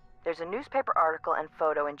thought. There's a newspaper article and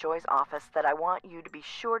photo in Joy's office that I want you to be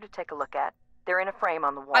sure to take a look at. They're in a frame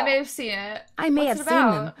on the wall. I may have seen it. I may have seen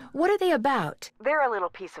them. What are they about? They're a little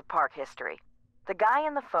piece of park history. The guy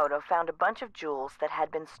in the photo found a bunch of jewels that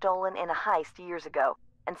had been stolen in a heist years ago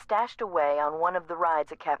and stashed away on one of the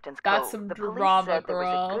rides at Captain's Cove. That's some the police drama, said there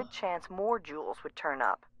girl. was a good chance more jewels would turn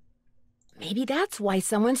up. Maybe that's why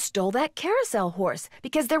someone stole that carousel horse,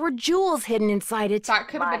 because there were jewels hidden inside it. That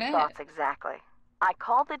could have been it. My thoughts exactly. I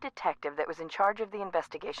called the detective that was in charge of the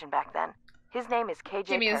investigation back then. His name is KJ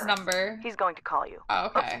Give me his Parrish. number. He's going to call you. Oh,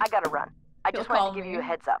 okay. Oops, I gotta run. I just wanted to give you a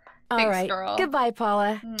heads up. Thanks, All right. girl. Goodbye,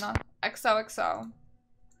 Paula. XOXO.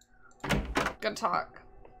 Good talk.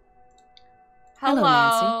 Hello,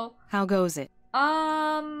 Nancy. How goes it?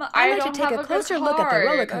 I'd like to take a closer look at the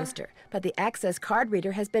roller coaster, but the access card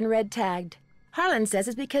reader has been red tagged. Harlan says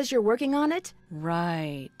it's because you're working on it?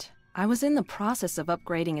 Right. I was in the process of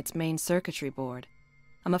upgrading its main circuitry board.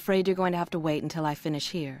 I'm afraid you're going to have to wait until I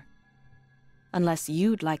finish here. Unless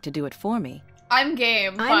you'd like to do it for me. I'm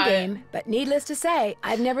game, I'm game, but needless to say,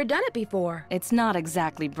 I've never done it before. It's not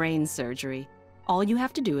exactly brain surgery. All you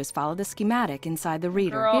have to do is follow the schematic inside the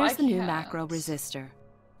reader. Girl, Here's the new macro resistor.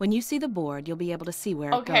 When you see the board, you'll be able to see where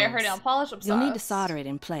it goes. Okay, her nail polish obsessed. You'll need to solder it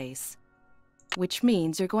in place. Which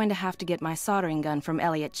means you're going to have to get my soldering gun from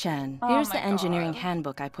Elliot Chen. Here's the engineering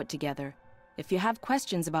handbook I put together. If you have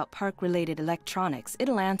questions about park-related electronics,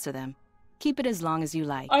 it'll answer them. Keep it as long as you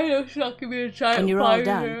like. I know she's not gonna be a giant When you're all fire.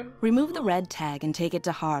 done, remove the red tag and take it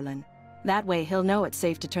to Harlan. That way he'll know it's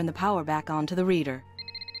safe to turn the power back on to the reader.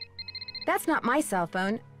 That's not my cell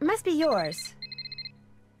phone. It must be yours.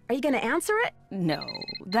 Are you going to answer it? No,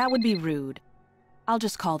 that would be rude. I'll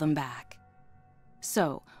just call them back.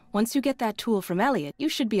 So, once you get that tool from Elliot, you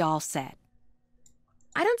should be all set.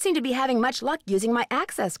 I don't seem to be having much luck using my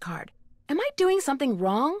access card. Am I doing something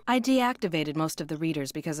wrong? I deactivated most of the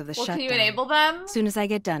readers because of the shutdown. Can you enable them? Soon as I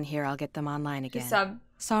get done here, I'll get them online again.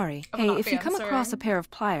 Sorry. I'm Hey, not if you come across a pair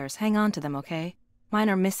of pliers, hang on to them, okay? Mine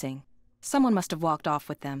are missing. Someone must have walked off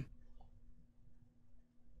with them.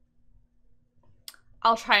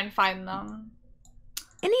 I'll try and find them.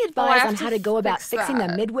 Any advice on how to go about fixing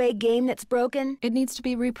the Midway game that's broken? It needs to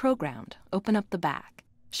be reprogrammed. Open up the back.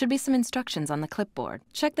 Should be some instructions on the clipboard.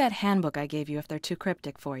 Check that handbook I gave you if they're too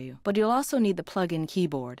cryptic for you. But you'll also need the plug-in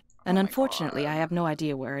keyboard. And unfortunately, I have no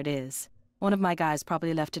idea where it is. One of my guys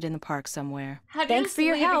probably left it in the park somewhere. Thanks for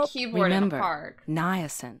your help. Remember, in a park?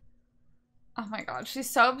 niacin. Oh my god, she's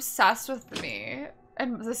so obsessed with me.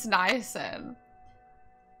 And this niacin.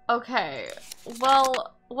 Okay,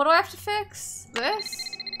 well, what do I have to fix?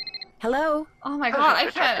 This? Hello? Oh my god,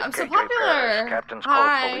 I can't. I'm so popular. Captain's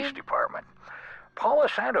Cove Police Department. Paula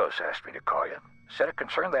Santos asked me to call you. Said it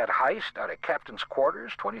concerned that heist out at Captain's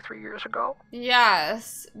quarters 23 years ago?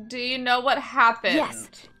 Yes. Do you know what happened? Yes.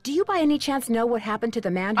 Do you by any chance know what happened to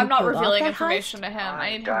the man who I'm not pulled revealing off that information heist? to him. I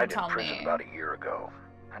need him to died tell in prison me. about a year ago.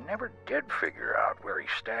 I never did figure out where he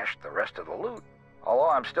stashed the rest of the loot.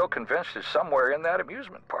 Although I'm still convinced it's somewhere in that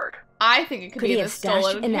amusement park. I think it could be he the have stashed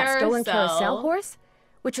stolen it in that stolen carousel carousel horse?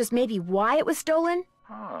 Which was maybe why it was stolen?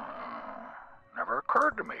 Never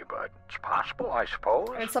occurred to me, but it's possible, I suppose.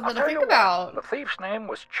 It's something I'll to tell think you about. What, the thief's name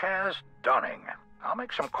was Chaz Dunning. I'll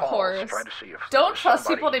make some calls, try to see if Don't trust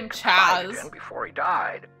people named Chaz. Before he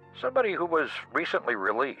died. Somebody who was recently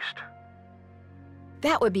released.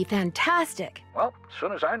 That would be fantastic. Well, as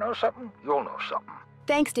soon as I know something, you'll know something.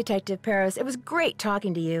 Thanks, Detective Paris. It was great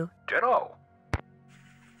talking to you. Ditto.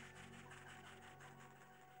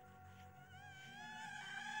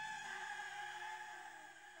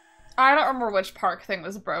 I don't remember which park thing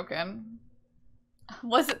was broken.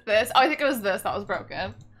 Was it this? Oh, I think it was this that was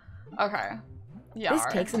broken. Okay. Yeah. This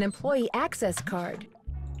takes an employee access card.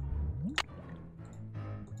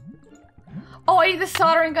 Oh, I need the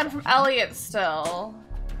soldering gun from Elliot still.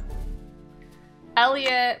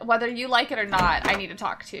 Elliot, whether you like it or not, I need to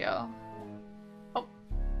talk to you. Oh.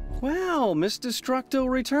 Well, Miss Destructo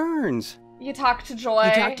returns. You talked to Joy.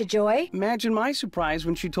 You talked to Joy? Imagine my surprise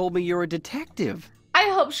when she told me you're a detective. I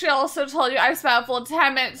hope she also told you I spent a full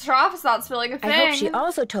 10 minutes in her office without spilling a thing. I hope she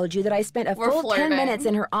also told you that I spent a full 10 minutes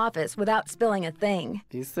in her office without spilling a thing.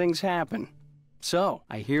 These things happen. So,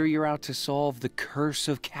 I hear you're out to solve the curse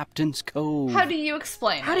of Captain's Cove. How do you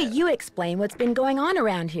explain it? How do you explain what's been going on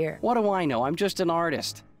around here? What do I know? I'm just an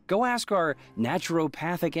artist. Go ask our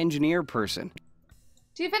naturopathic engineer person.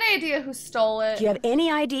 Do you have any idea who stole it? Do you have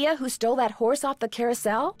any idea who stole that horse off the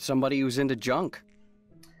carousel? Somebody who's into junk.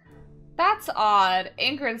 That's odd.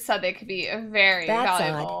 Ingrid said they could be very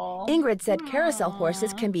valuable. Odd. Ingrid said carousel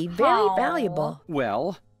horses can be very valuable.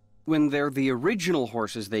 Well, when they're the original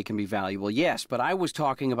horses, they can be valuable, yes, but I was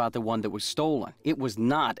talking about the one that was stolen. It was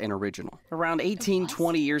not an original. Around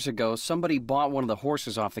 20 years ago, somebody bought one of the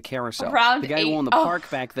horses off the carousel. The guy who owned the park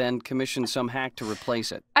back then commissioned some hack to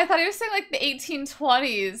replace it. I thought he was saying like the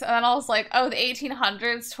 1820s, and then I was like, oh, the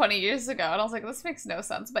 1800s, 20 years ago. And I was like, this makes no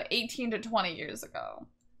sense, but 18 to 20 years ago.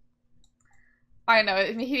 I know,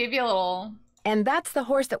 he may be a little... And that's the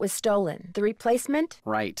horse that was stolen. The replacement?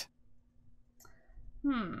 Right.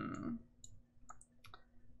 You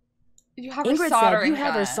have Ingrid said you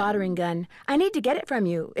have her soldering gun. I need to get it from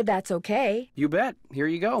you, if that's okay. You bet. Here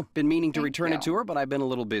you go. Been meaning to return it to her, but I've been a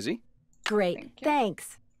little busy. Great.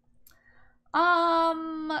 Thanks.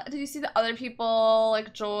 Did you see the other people,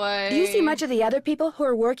 like Joy? Do you see much of the other people who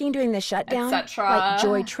are working during the shutdown? Etc. Like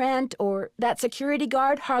Joy Trent or that security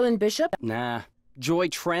guard, Harlan Bishop? Nah. Joy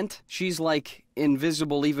Trent, she's like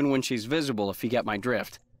invisible even when she's visible, if you get my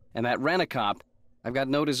drift. And that rent-a-cop, I've got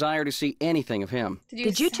no desire to see anything of him.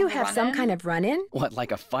 Did you two have some kind of run-in? What,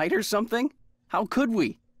 like a fight or something? How could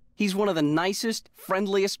we? He's one of the nicest,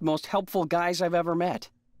 friendliest, most helpful guys I've ever met.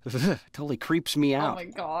 Totally creeps me out. Oh my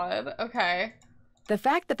god, okay. The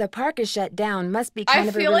fact that the park is shut down must be kind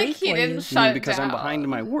of a relief I feel like he didn't shut down. Because I'm behind in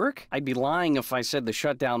my work? I'd be lying if I said the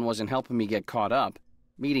shutdown wasn't helping me get caught up.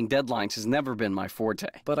 Meeting deadlines has never been my forte.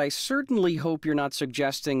 But I certainly hope you're not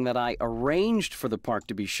suggesting that I arranged for the park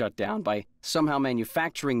to be shut down by somehow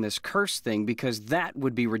manufacturing this curse thing, because that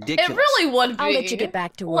would be ridiculous. It really would be. I'll let you get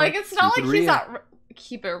back to work. Like, it's not like he's not...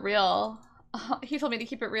 Keep it real. He told me to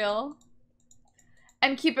keep it real.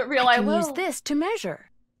 And keep it real, I will. I can use this to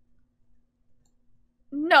measure.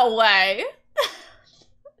 No way.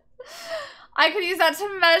 I could use that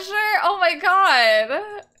to measure? Oh my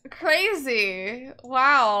god. Crazy.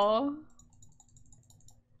 Wow.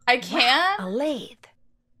 I can? Wow, a lathe.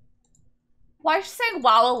 Why is she saying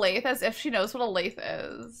wow, a lathe as if she knows what a lathe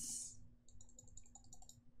is?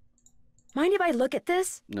 Mind if I look at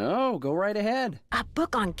this? No, go right ahead. A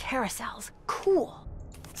book on carousels. Cool.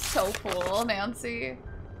 So cool, Nancy.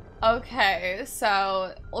 Okay,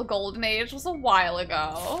 so Golden Age was a while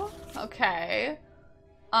ago. Okay.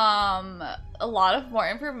 A lot of more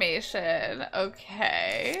information.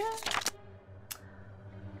 Okay.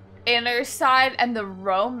 Inner side and the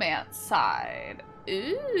romance side.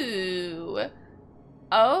 Ooh.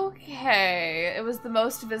 Okay. It was the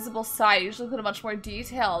most visible side. Usually put a much more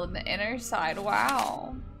detail than the inner side.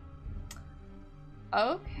 Wow.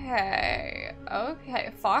 Okay.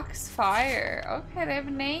 Okay. Foxfire. Okay, they have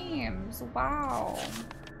names. Wow.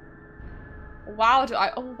 Wow,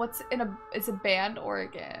 what's in it's a band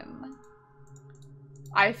organ.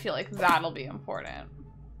 I feel like that'll be important.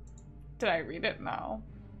 Did I read it? No.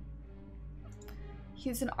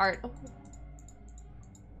 He's an art. Oh.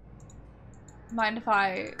 Mind if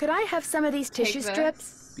I... Could I have some of these tissue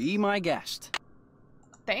strips? Be my guest.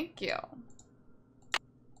 Thank you.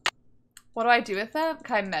 What do I do with them?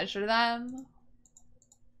 Can I measure them?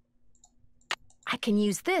 I can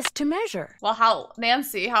use this to measure. Well,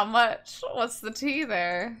 Nancy, how much? What's the tea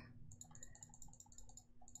there?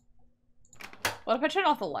 What if I turn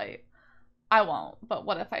off the light? I won't, but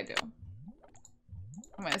what if I do?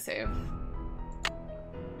 I'm gonna save.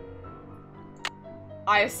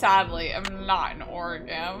 I sadly am not an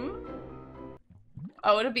organ.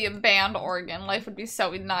 Oh, it'd be a band organ. Life would be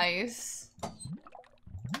so nice.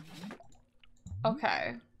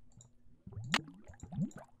 Okay.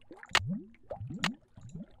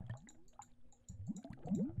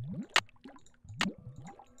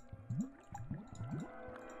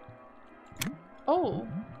 Oh.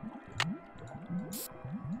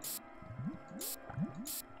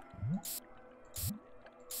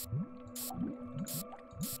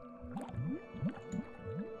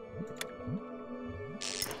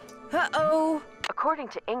 Uh-oh. According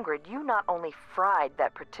to Ingrid, you not only fried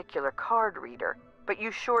that particular card reader, but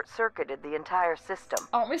you short-circuited the entire system.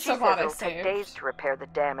 Oh, we so glad I saved. It'll take days to repair the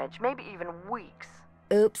damage, maybe even weeks.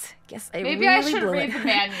 Oops, guess I maybe really I should blew read it. the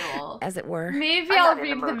manual. As it were. Maybe I'll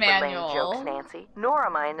read the manual. I'm not in the mood for lame jokes, Nancy. Nor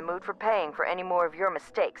am I in the mood for paying for any more of your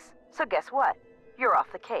mistakes. So guess what? You're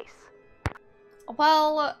off the case.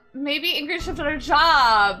 Well, maybe Ingrid should have done her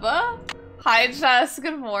job. Hi, Jess.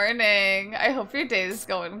 Good morning. I hope your day is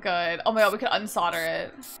going good. Oh my god, we could unsolder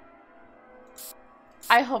it.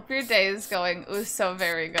 I hope your day is going so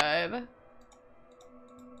very good.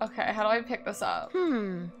 Okay, how do I pick this up?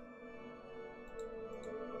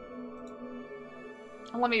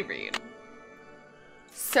 Let me read.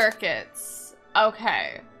 Circuits.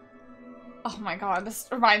 Okay. Oh my god, this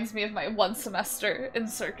reminds me of my one semester in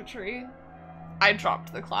circuitry. I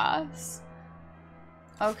dropped the class.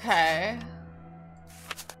 Okay.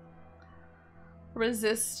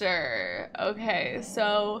 Resistor. Okay,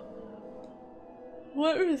 so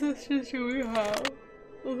what resistors do we have?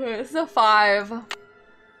 Okay, this is a 5.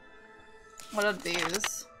 What are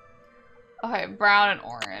these? Okay, brown and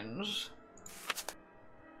orange.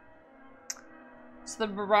 So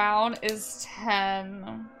the brown is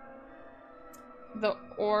 10. The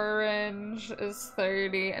orange is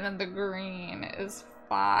 30, and then the green is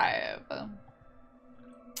 5.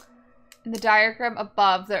 In the diagram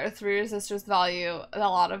above, there are 3 resistors value, a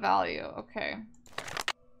lot of value. Okay.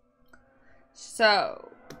 So,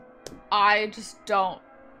 I just don't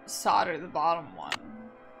solder the bottom one.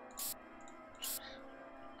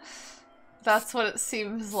 That's what it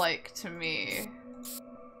seems like to me.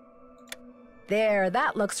 There,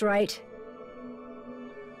 that looks right.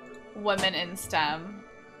 Women in STEM.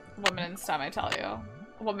 Women in STEM, I tell you.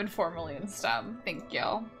 Woman formerly in STEM. Thank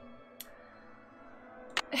you.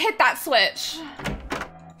 Hit that switch.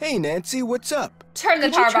 Hey, Nancy, what's up? Turn the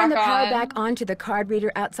power back on. Turn the power on. back on to the card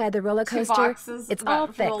reader outside the roller coaster. 2 boxes it's all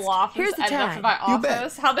fixed. Here's the tag. You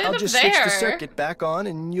bet. How they I'll end just up switch there? the circuit back on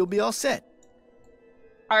and you'll be all set.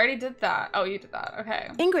 I already did that. Oh, you did that. Okay.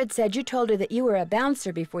 Ingrid said you told her that you were a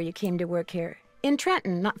bouncer before you came to work here. In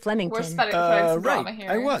Trenton, not Flemington. We're spending some drama here.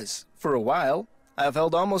 I was. For a while. I've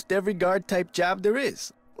held almost every guard-type job there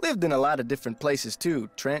is. Lived in a lot of different places, too.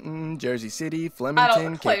 Trenton, Jersey City,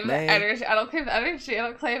 Flemington, Cape May. I don't claim the energy. I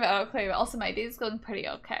don't claim it. Also, my day's going pretty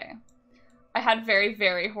okay. I had very,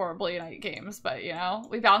 very horrible Unite games, but, you know,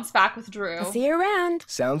 we bounced back with Drew. I'll see you around.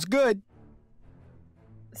 Sounds good.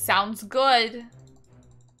 Sounds good.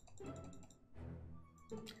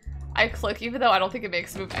 I click, even though I don't think it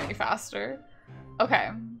makes it move any faster. Okay.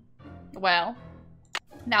 Well,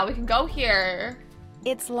 now we can go here.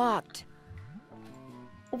 It's locked.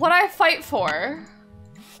 What'd I fight for?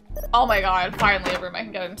 Oh my god, finally a room I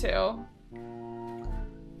can get into.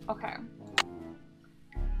 Okay.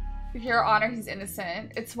 Your Honor, he's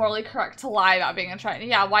innocent. It's morally correct to lie about being a Triton.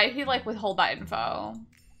 Yeah, why did he, like, withhold that info?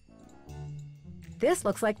 This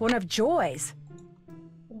looks like one of Joy's.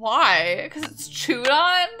 Why? Because it's chewed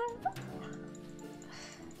on?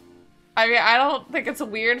 I mean, I don't think it's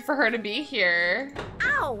weird for her to be here.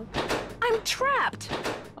 Ow! I'm trapped!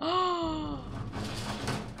 How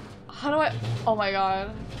do I... Oh my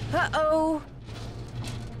god. Uh-oh.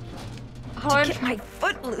 How do I get my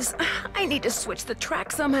foot loose? I need to switch the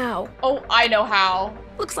track somehow. Oh, I know how.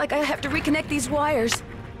 Looks like I have to reconnect these wires.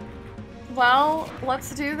 Well,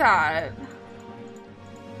 let's do that.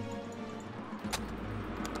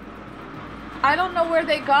 I don't know where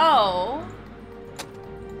they go.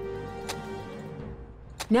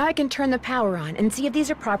 Now I can turn the power on and see if these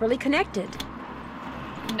are properly connected.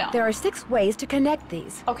 No. There are 6 ways to connect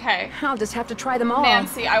these. Okay. I'll just have to try them all.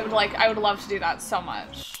 Nancy, I would love to do that so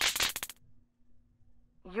much.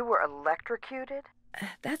 You were electrocuted?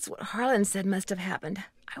 That's what Harlan said must have happened.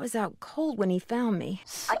 I was out cold when he found me.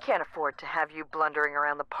 I can't afford to have you blundering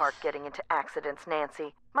around the park getting into accidents,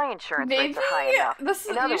 Nancy. My insurance rates are high enough.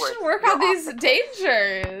 You should work out these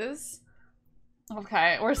dangers.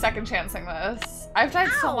 Okay, we're second chancing this. I've died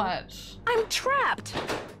so much. I'm trapped.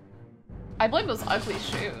 I blame those ugly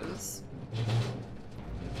shoes.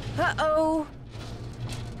 Uh-oh.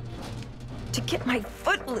 To get my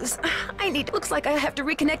foot loose, I need... Looks like I have to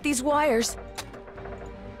reconnect these wires.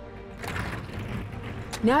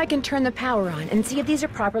 Now I can turn the power on and see if these are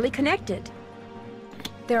properly connected.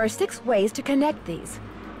 There are 6 ways to connect these.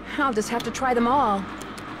 I'll just have to try them all.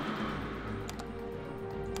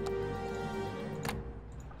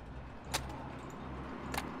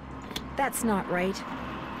 That's not right.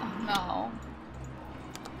 Oh, no.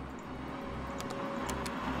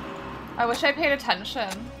 I wish I paid attention.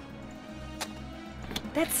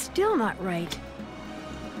 That's still not right.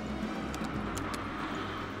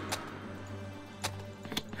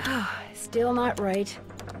 Still not right.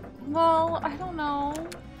 Well, I don't know.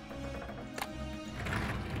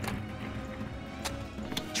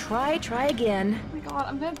 Try again. Oh my god,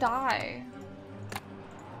 I'm gonna die.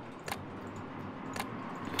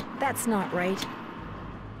 That's not right.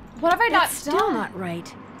 What have I not done? Still not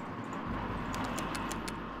right.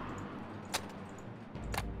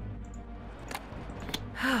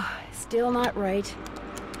 Still not right.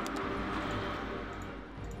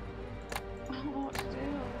 I don't know what to do.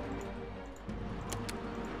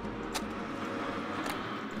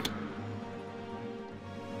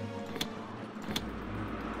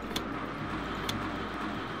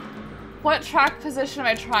 What track position am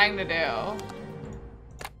I trying to do?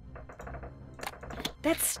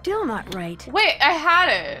 That's still not right. Wait, I had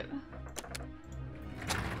it.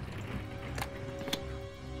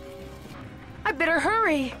 I better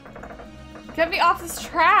hurry. Get me off this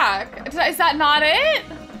track. Is that not it?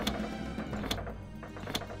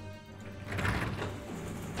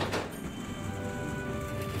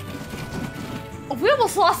 We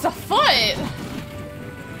almost lost a foot.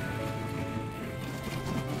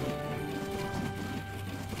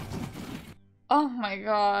 Oh my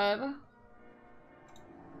god.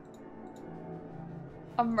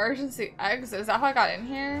 Emergency exit. Is that how I got in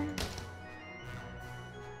here?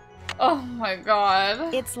 Oh my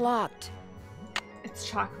god. It's locked. It's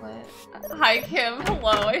chocolate. Hi, Kim.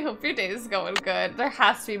 Hello. I hope your day is going good. There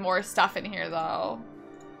has to be more stuff in here, though.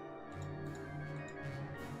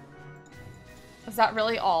 Is that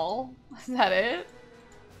really all? Is that it?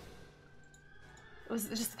 Was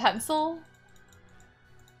it just a pencil?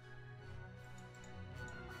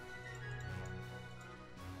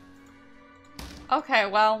 Okay,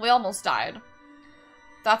 well, we almost died.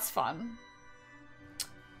 That's fun.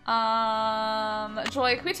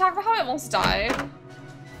 Joy, can we talk about how I almost died?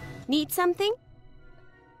 Need something?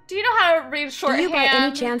 Do you know how to read shorthand? Do you by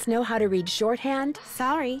any chance know how to read shorthand?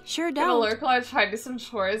 Sorry, sure don't. I'm gonna lurk while I try to do some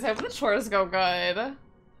chores. I hope the chores go good.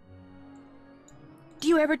 Do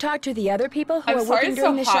you ever talk to the other people who are working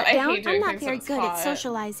during the shutdown? I'm not very good at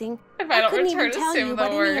socializing. If I don't couldn't return even tell you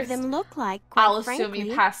what any of them look like, quite I'll frankly. assume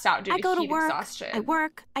you passed out due to I go to heat work, exhaustion. I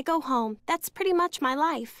work, I go home. That's pretty much my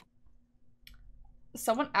life.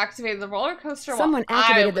 Someone activated the roller coaster Someone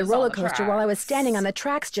activated the roller coaster while I was standing on the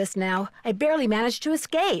tracks just now. I barely managed to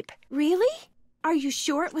escape. Really? Are you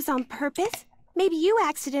sure it was on purpose? Maybe you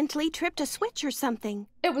accidentally tripped a switch or something.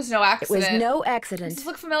 It was no accident. It was no accident. Does this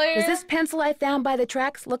look familiar? Does this pencil I found by the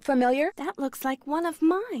tracks look familiar? That looks like one of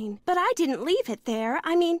mine. But I didn't leave it there.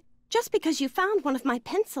 I mean, just because you found one of my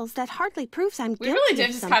pencils, that hardly proves I'm guilty of something. We really did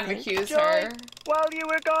just kind of accuse her. While you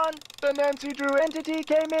were gone, the Nancy Drew entity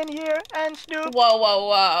came in here and snooped. Whoa, whoa,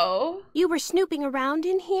 whoa. You were snooping around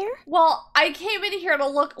in here? Well, I came in here to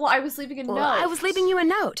look. Well, I was leaving a note. I was leaving you a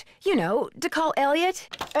note. You know, to call Elliot.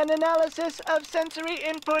 An analysis of sensory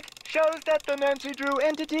input shows that the Nancy Drew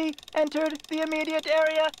entity entered the immediate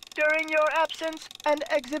area during your absence and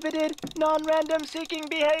exhibited non-random seeking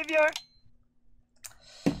behavior.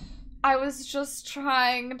 I was just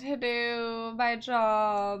trying to do my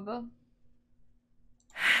job.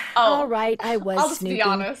 Oh, all right, I was I'll just snooping. be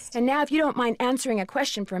honest. And now if you don't mind answering a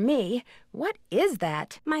question for me, what is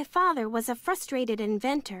that? My father was a frustrated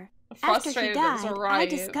inventor. Frustrated After he died, right. I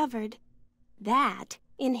discovered that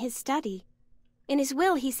in his study. In his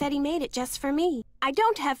will, he said he made it just for me. I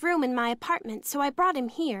don't have room in my apartment, so I brought him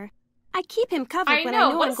here. I keep him covered when I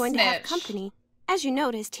know I'm going to have company. As you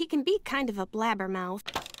noticed, he can be kind of a blabbermouth.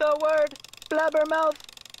 The word blabbermouth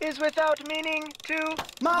is without meaning to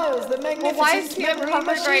Miles, the magnificent well, why is he uncovered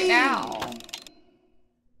machine? right now?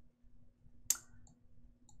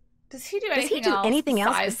 Does he do anything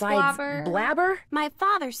else besides blabber? My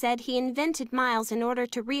father said he invented Miles in order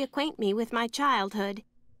to reacquaint me with my childhood.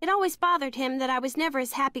 It always bothered him that I was never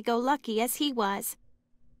as happy-go-lucky as he was.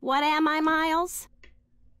 What am I, Miles?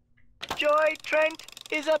 Joy Trent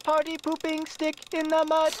is a party-pooping stick in the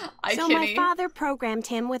mud. So my father programmed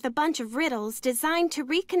him with a bunch of riddles designed to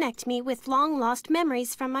reconnect me with long-lost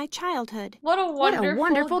memories from my childhood. What a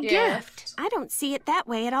wonderful gift. I don't see it that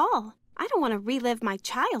way at all. I don't want to relive my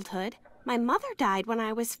childhood. My mother died when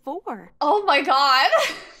I was 4. Oh my god.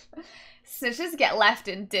 Snitches get left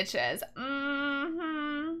in ditches.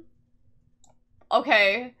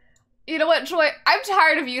 Okay. You know what, Joy? I'm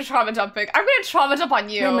tired of you trauma dumping. I'm gonna trauma dump on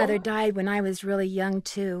you. My mother died when I was really young,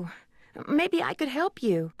 too. Maybe I could help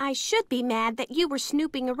you. I should be mad that you were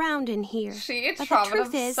snooping around in here. She but traumatized the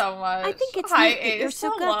truth is, so much. I think it's Hi, neat that you're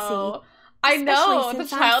so gutsy. I know, the Especially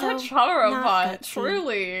since I'm childhood so trauma robot, not gutsy.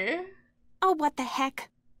 truly. Oh, what the heck.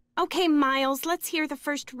 Okay, Miles, let's hear the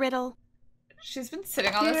first riddle. She's been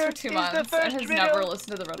sitting on this for 2 months and has never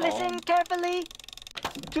listened to the riddle. Listen carefully.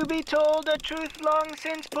 To be told a truth long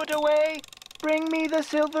since put away, bring me the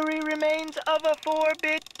silvery remains of a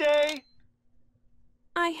 4-bit day.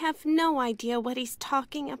 I have no idea what he's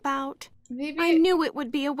talking about. Maybe I knew it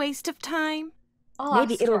would be a waste of time.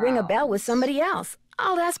 Maybe it'll ring a bell with somebody else.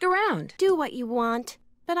 I'll ask around. Do what you want,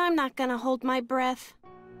 but I'm not gonna hold my breath.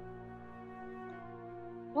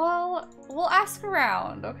 Well, we'll ask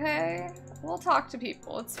around, okay? We'll talk to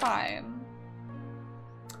people, it's fine.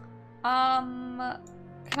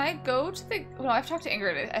 Can I go to the... No, I have to talk to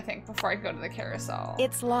Ingrid, I think, before I go to the carousel.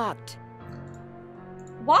 It's locked.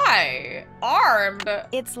 Why? Armed?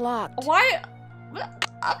 It's locked. Why?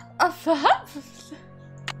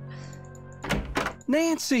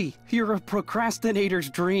 Nancy, you're a procrastinator's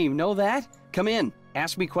dream. Know that? Come in.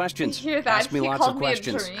 Ask me questions. You hear that? Ask me He lots called of me a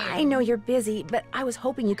questions. dream. I know you're busy, but I was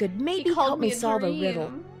hoping you could maybe help me solve a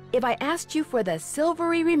riddle. If I asked you for the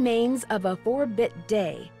silvery remains of a 4-bit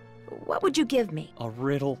day, what would you give me? A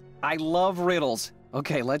riddle? I love riddles.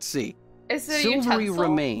 Okay, let's see. Is it Silvery utensil?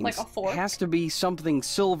 remains Like a fork? has to be something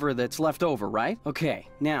silver that's left over, right? Okay,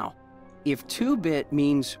 now, if 2-bit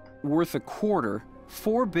means worth a quarter,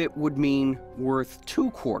 4-bit would mean worth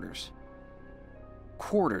 2 quarters.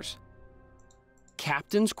 Quarters.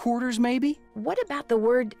 Captain's quarters, maybe? What about the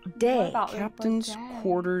word day? Captain's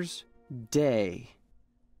quarters day.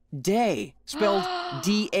 Day, spelled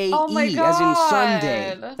D-A-E, Oh my as in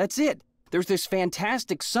Sunday. God. That's it. There's this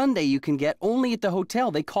fantastic sundae you can get only at the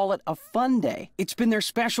hotel. They call it a fun day. It's been their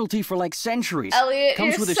specialty for like centuries. Elliot,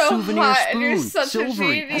 Comes you're with a so souvenir hot spoon. and you're such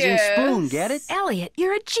Silvery, a as in spoon, get it? Elliot,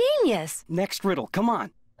 you're a genius. Next riddle, come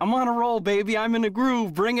on. I'm on a roll, baby. I'm in a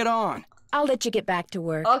groove. Bring it on. I'll let you get back to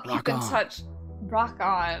work. I'll keep Rock in on. touch. Rock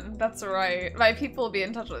on. That's right. My people will be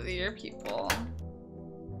in touch with your people.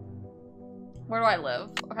 Where do I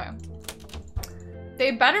live? Okay.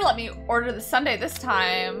 They better let me order the sundae this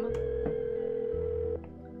time.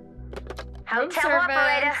 Hotel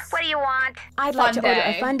operator, what do you want? I'd like to order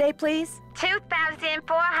a fun day, please.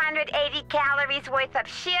 2,480 calories worth of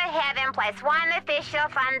sheer heaven plus 1 official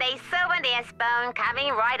fun day souvenir spoon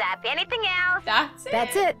coming right up. Anything else? That's it.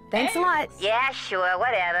 That's it. Thanks a lot. Yeah, sure,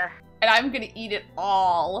 whatever. And I'm gonna eat it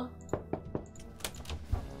all.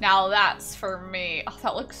 Now that's for me. Oh,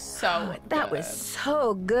 that looks so good. That was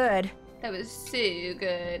so good. That was so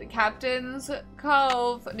good. Captain's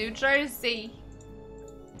Cove, New Jersey.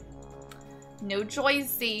 New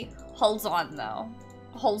Jersey. Hold on, though.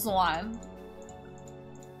 Hold on.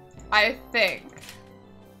 I think.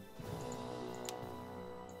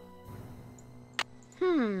 I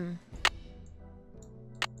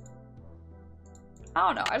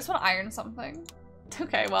don't know. I just want to iron something.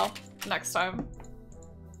 Okay, well, next time.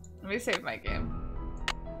 Let me save my game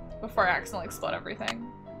before I accidentally explode everything.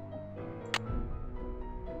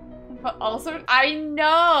 But also, I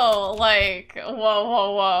know, like,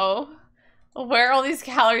 whoa. Where are all these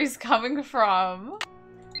calories coming from?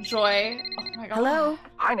 Joy. Oh my god. Hello?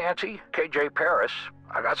 Hi, Nancy. KJ Paris.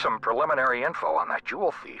 I got some preliminary info on that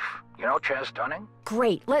jewel thief. You know Chaz Dunning?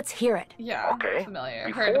 Great, let's hear it. Yeah, okay.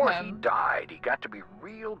 Familiar. Heard of Before him. he died, he got to be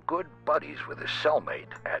real good buddies with his cellmate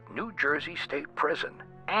at New Jersey State Prison.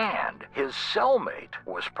 And his cellmate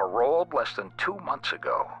was paroled less than 2 months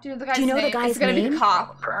ago. Dude, the guy's Do you know name the guy's is gonna be name? the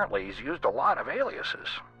cop. Apparently, he's used a lot of aliases.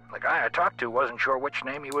 The guy I talked to wasn't sure which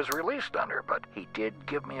name he was released under, but he did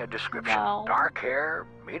give me a description. Wow. Dark hair,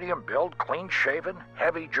 medium build, clean-shaven,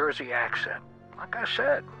 heavy Jersey accent. Like I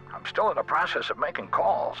said, I'm still in the process of making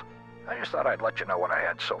calls. I just thought I'd let you know what I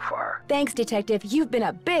had so far. Thanks, Detective. You've been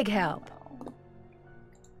a big help.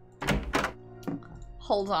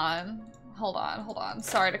 Hold on.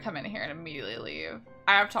 Sorry to come in here and immediately leave.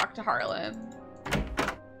 I have talked to Harlan.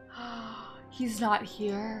 He's not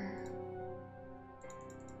here.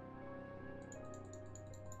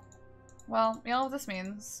 Well, you know what this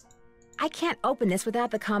means. I can't open this without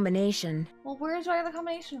the combination. Well, where do I have the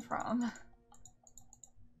combination from?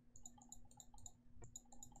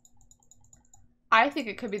 I think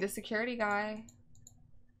it could be the security guy.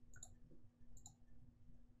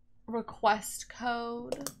 Request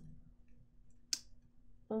code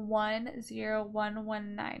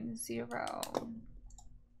 101190.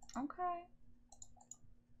 Okay.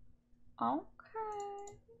 Alright.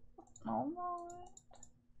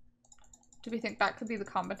 Do we think that could be the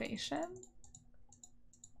combination?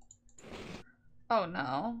 Oh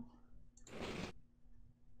no.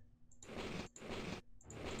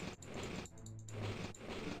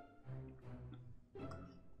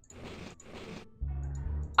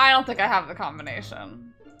 I don't think I have the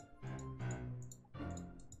combination.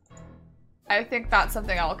 I think that's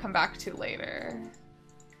something I'll come back to later.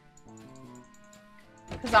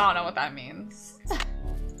 Because I don't know what that means.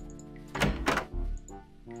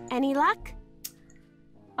 Any luck?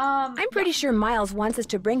 I'm pretty sure Miles wants us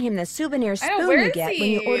to bring him the souvenir spoon you get when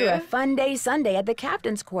you order a Fun Day Sundae at the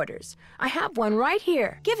captain's quarters. I have one right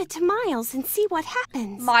here. Give it to Miles and see what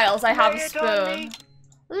happens. Miles, I have a spoon.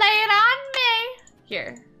 Lay it on me.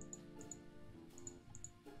 Here.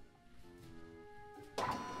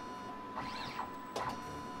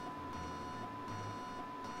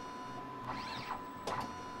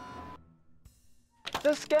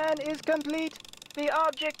 The scan is complete. The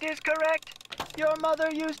object is correct. Your mother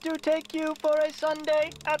used to take you for a Sunday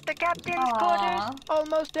at the captain's quarters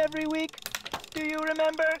almost every week. Do you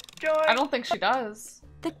remember, Joy? I don't think she does.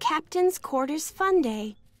 The captain's quarters fun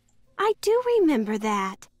day. I do remember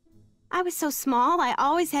that. I was so small, I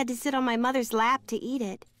always had to sit on my mother's lap to eat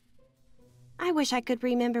it. I wish I could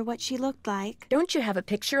remember what she looked like. Don't you have a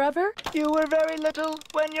picture of her? You were very little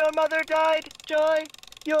when your mother died, Joy.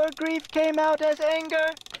 Your grief came out as anger.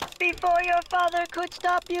 Before your father could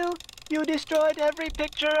stop you, you destroyed every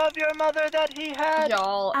picture of your mother that he had.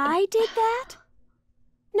 Y'all. I did that?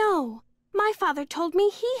 No, my father told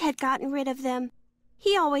me he had gotten rid of them.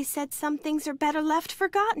 He always said some things are better left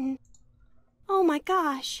forgotten. Oh my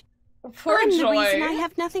gosh. Poor I'm Joy. the reason I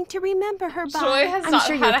have nothing to remember her by. Joy has I'm not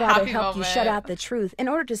sure had your a father happy helped moment. you shut out the truth in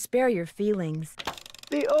order to spare your feelings.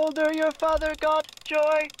 The older your father got,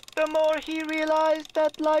 Joy, the more he realized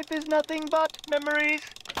that life is nothing but memories.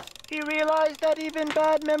 He realized that even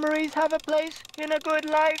bad memories have a place in a good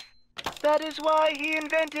life. That is why he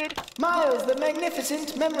invented Miles, the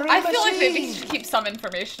magnificent memory I feel like machine. maybe he should keep some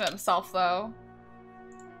information himself, though.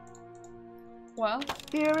 Well.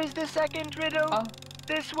 Here is the second riddle.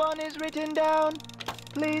 This one is written down.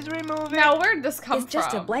 Please remove it. Now, where'd this come from? It's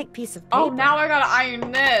just a blank piece of paper. Oh, now I gotta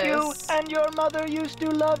iron this. You and your mother used to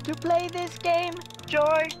love to play this game,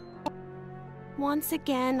 Joy. Once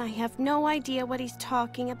again, I have no idea what he's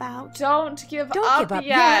talking about. Don't give up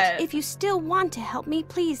yet. If you still want to help me,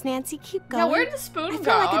 please, Nancy, keep going. Now, where'd the spoon go? I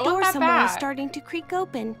feel like a door somewhere is back. starting to creak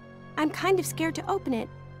open. I'm kind of scared to open it,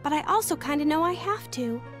 but I also kind of know I have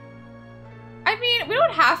to. I mean, we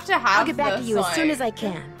don't have to have I'll get back this, to you as soon like- as I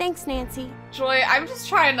can. Thanks, Nancy. Joy, I'm just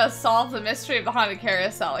trying to solve the mystery of the haunted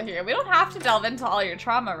carousel here. We don't have to delve into all your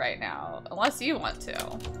trauma right now, unless you want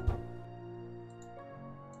to.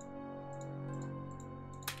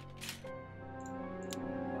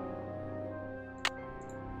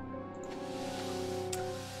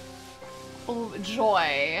 Oh,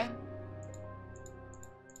 Joy.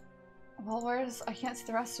 Well, I can't see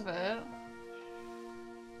the rest of it.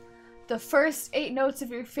 The first 8 notes of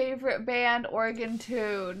your favorite band organ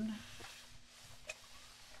tune.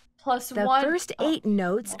 Plus the one. The first 8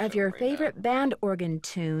 notes of your favorite band organ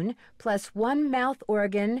tune, plus 1 mouth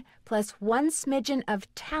organ, plus 1 smidgen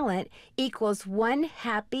of talent equals 1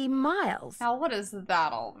 happy Miles. Now, what does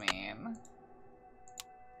that all mean?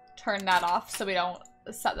 Turn that off so we don't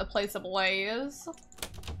set the place ablaze.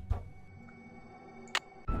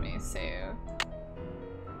 Let me see.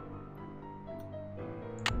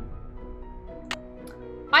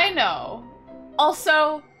 I know.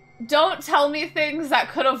 Also, don't tell me things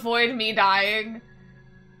that could avoid me dying.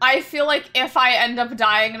 I feel like if I end up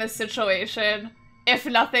dying in a situation, if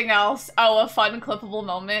nothing else, a fun clippable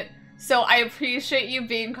moment. So I appreciate you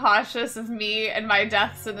being cautious of me and my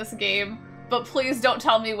deaths in this game, but please don't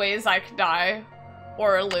tell me ways I could die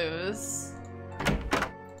or lose.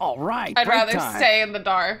 All right, I'd rather time. stay in the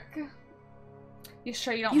dark. You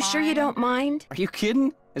sure you don't mind? You sure you don't mind? Are you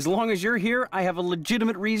kidding? As long as you're here, I have a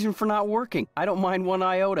legitimate reason for not working. I don't mind 1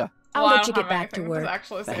 iota. I'll let you get back to work.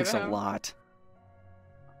 Thanks a lot.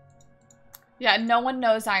 Yeah, no one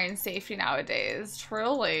knows iron safety nowadays.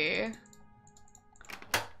 Truly.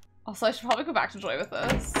 Also, I should probably go back to Joy with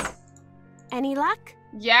this. Any luck?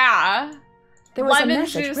 Yeah. There was lemon a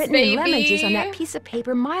message juice, written in lemon juice on that piece of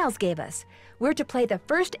paper Miles gave us. We're to play the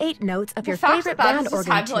first 8 notes of your favorite band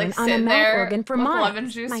organ tune on a mouth organ for Miles. Lemon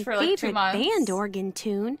juice My for like 2 months. favorite band organ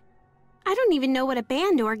tune? I don't even know what a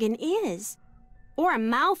band organ is. Or a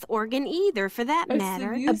mouth organ either, for that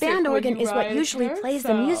matter. A band organ is what usually plays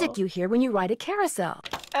the music you hear when you ride a carousel.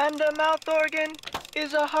 And a mouth organ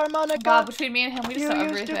is a harmonica. Bob, between me and him, we just know You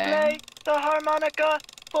everything. used to play the harmonica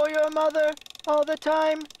for your mother all the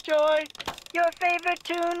time, Joy. Your favorite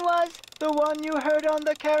tune was the one you heard on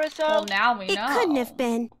the carousel. Well, now we know. It couldn't have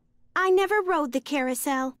been. I never rode the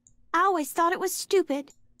carousel. I always thought it was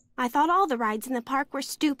stupid. I thought all the rides in the park were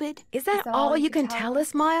stupid. Is that all you can tell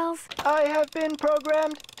us, Miles? I have been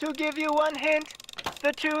programmed to give you one hint.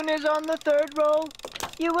 The tune is on the third roll.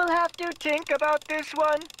 You will have to think about this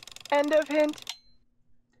one. End of hint.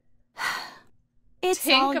 It's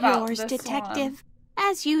all yours, Detective.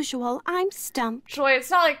 As usual, I'm stumped. Joy, it's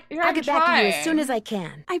not like you're I'll get back to you as soon as I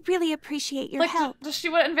can. I really appreciate your help. Does she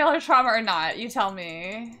want to unveil her trauma or not? You tell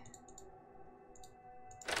me.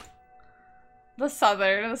 The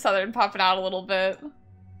southern popping out a little bit.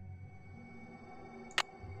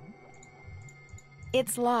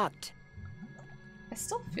 It's locked. I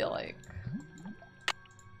still feel like...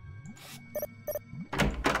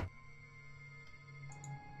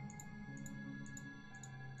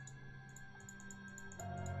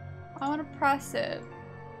 I want to press it.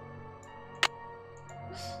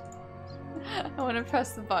 I want to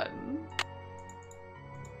press the button.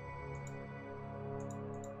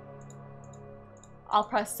 I'll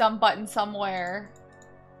press some button somewhere.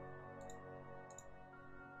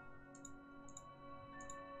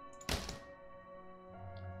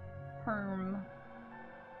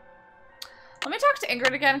 Let me talk to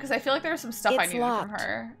Ingrid again, because I feel like there was some stuff I needed from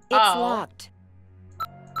her. It's locked.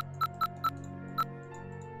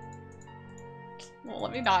 Well,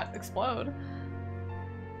 let me not explode.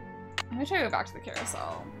 Let me try to go back to the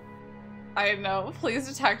carousel. I know. Please,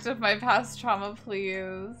 detective, my past trauma,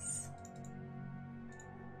 please.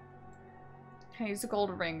 Can I use a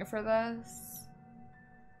gold ring for this?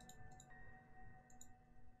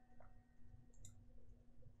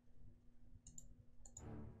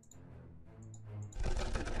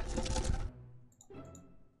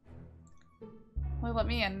 Will you let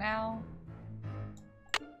me in now?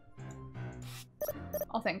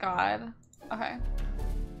 Oh, thank God. Okay.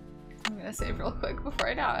 I'm gonna save real quick before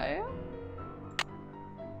I die.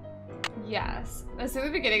 Yes. This is the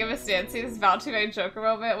beginning of a stance scene is about to be my Joker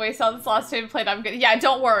moment. Wait, so this last time played, I'm good. Yeah,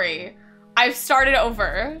 don't worry. I've started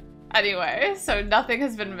over anyway, so nothing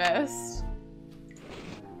has been missed.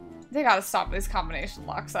 They gotta stop these combination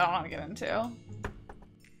locks I don't want to get into.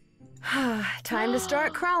 Time to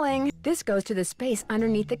start crawling. This goes to the space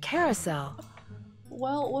underneath the carousel.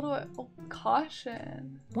 Well, what do I... Oh,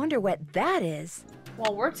 caution. Wonder what that is.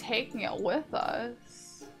 Well, we're taking it with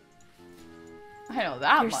us. I know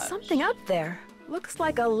that much. There's something up there. Looks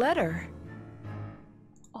like a letter.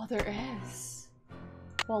 Oh, there is.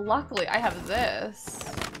 Well, luckily, I have this.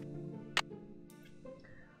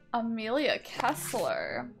 Amelia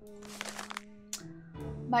Kessler.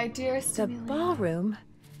 My dearest The Amelia. ballroom?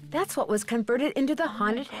 That's what was converted into the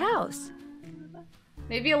haunted house.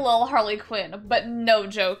 Maybe a little Harley Quinn, but no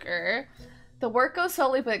Joker. The work goes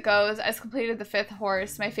slowly, but it goes. I've completed the 5th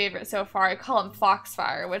horse, my favorite so far. I call him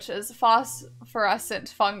Foxfire, which is phosphorescent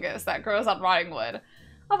fungus that grows on rotting wood.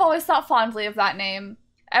 I've always thought fondly of that name.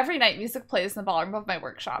 Every night, music plays in the ballroom of my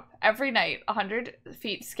workshop. Every night, 100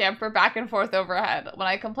 feet scamper back and forth overhead. When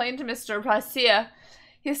I complained to Mr. Prasia,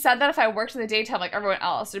 he said that if I worked in the daytime like everyone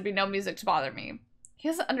else, there'd be no music to bother me. He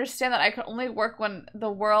doesn't understand that I can only work when the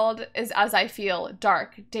world is as I feel,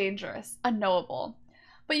 dark, dangerous, unknowable.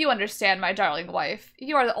 But you understand, my darling wife.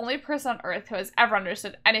 You are the only person on Earth who has ever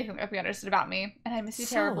understood anything that can be understood about me, and I miss you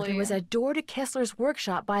terribly. So there was a door to Kessler's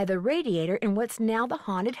workshop by the radiator in what's now the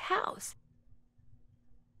haunted house.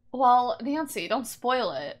 Well, Nancy, don't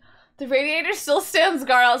spoil it. The radiator still stands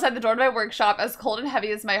guard outside the door to my workshop, as cold and heavy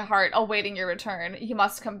as my heart, awaiting your return. You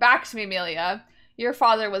must come back to me, Amelia. Your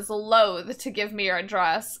father was loath to give me your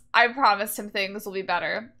address. I promised him things will be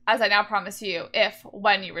better, as I now promise you,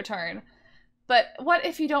 when you return. But what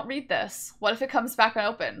if you don't read this? What if it comes back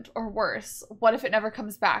unopened? Or worse, what if it never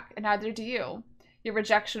comes back, and neither do you? Your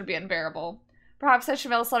rejection would be unbearable. Perhaps I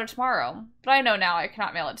should mail this letter tomorrow. But I know now I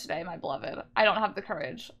cannot mail it today, my beloved. I don't have the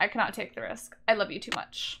courage. I cannot take the risk. I love you too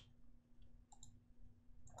much.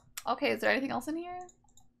 Okay, is there anything else in here?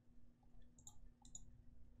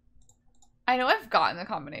 I know I've gotten the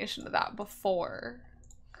combination of that before,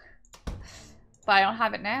 but I don't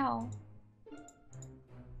have it now.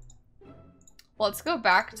 Well, let's go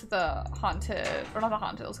back to the haunted, or not the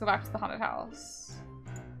haunted, let's go back to the haunted house.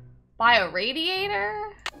 Buy a radiator?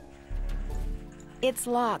 It's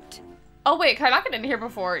locked. Oh wait, can I not get in here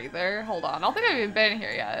before either? Hold on, I don't think I've even been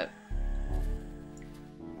here yet.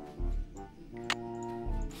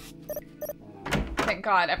 Thank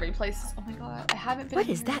God, every place is, oh my God, I haven't been What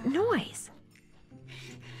here. is that noise?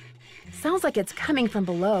 Sounds like it's coming from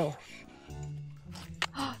below.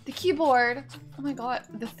 The keyboard. Oh my God,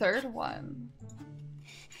 the 3rd one.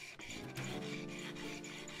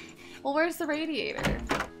 Well, where's the radiator?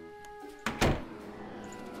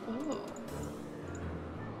 Ooh.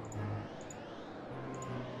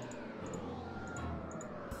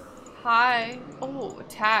 Hi. Oh,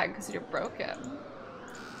 tag, because you're broken.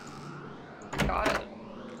 Got it.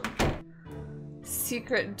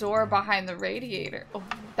 secret door behind the radiator. Oh,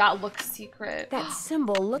 that looks secret. That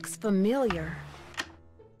symbol looks familiar.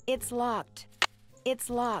 It's locked. It's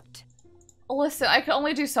locked. Listen, I can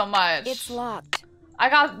only do so much. It's locked. I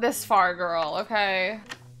got this far, girl, okay?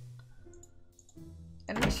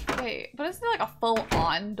 And wait, but isn't there like a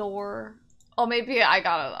full-on door? Oh, maybe I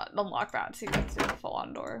gotta unlock that so you can see the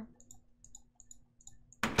full-on door.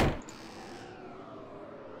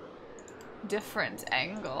 Different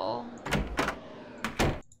angle.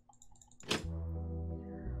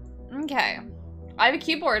 Okay. I have a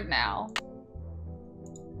keyboard now.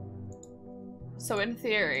 So in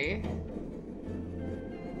theory,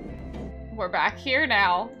 we're back here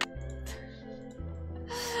now.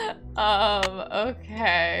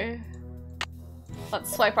 Okay.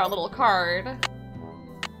 Let's swipe our little card.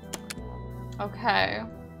 Okay.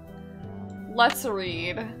 Let's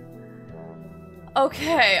read.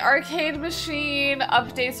 Okay, arcade machine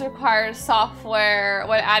updates requires software.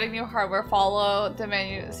 When adding new hardware, follow the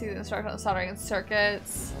menu to see the instructions on soldering and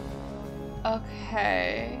circuits.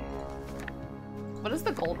 Okay. What does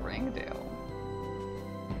the gold ring do?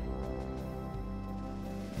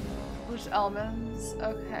 Which elements?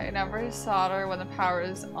 Okay, never solder when the power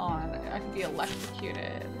is on. I can be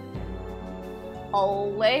electrocuted. A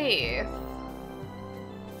lathe.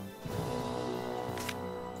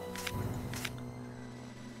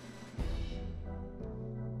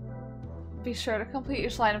 Be sure to complete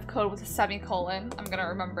each line of code with a semicolon. I'm gonna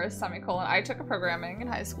remember a semicolon. I took programming in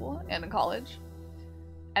high school and in college.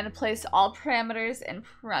 And place all parameters in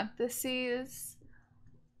parentheses.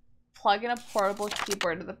 Plug in a portable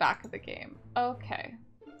keyboard to the back of the game. Okay.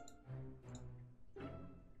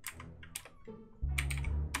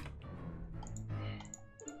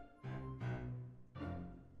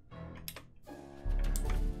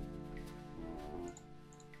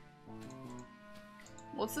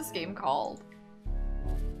 What's this game called?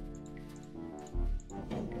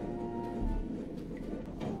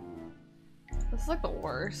 This is like the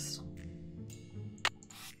worst.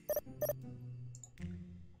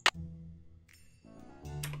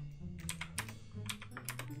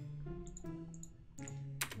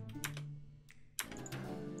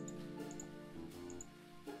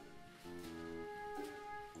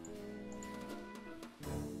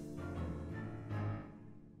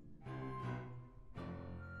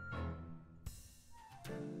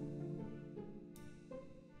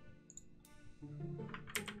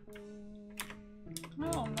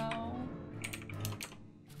 Oh no.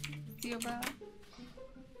 Feel bad.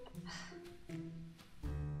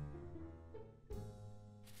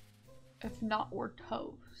 If not, we're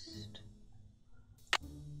toast.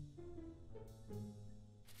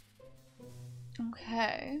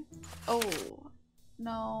 Okay. Oh,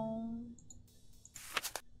 no.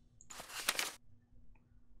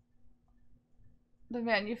 The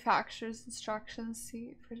manufacturer's instructions,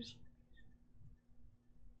 see for just.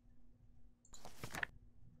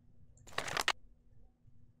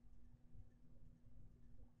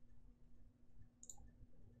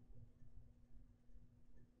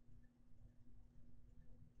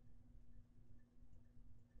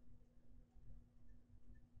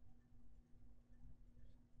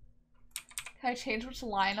 Can I change which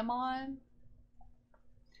line I'm on?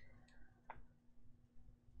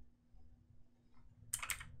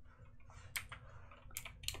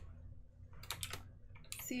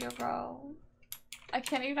 Zero. I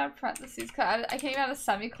can't even add parentheses because I can't even add a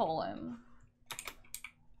semicolon.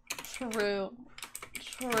 True.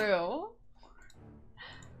 True.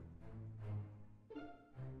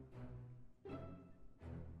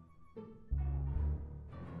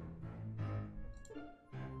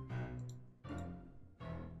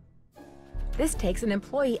 This takes an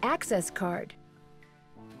employee access card.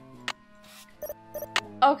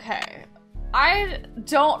 Okay. I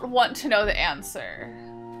don't want to know the answer.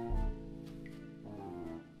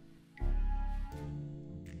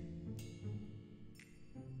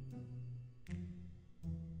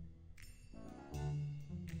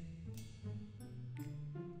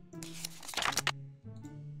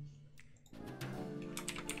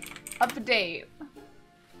 Update.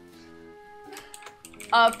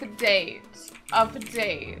 Update.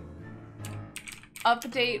 Update.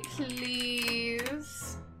 Update,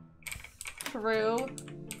 please. True.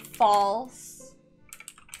 False.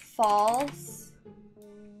 False.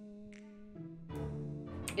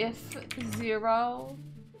 If zero.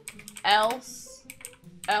 Else.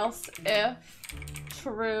 Else if.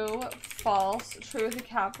 True. False. True with a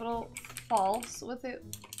capital. False with it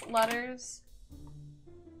letters.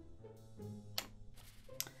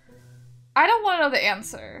 I don't want to know the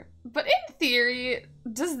answer, But in theory,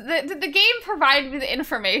 did the game provide me the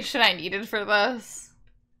information I needed for this?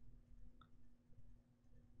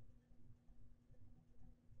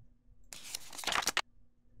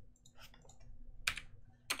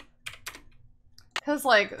 Because,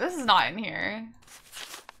 like, this is not in here.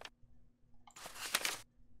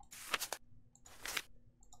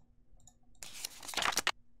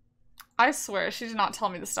 I swear, she did not tell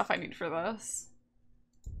me the stuff I need for this.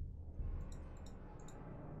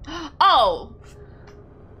 Oh!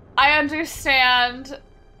 I understand.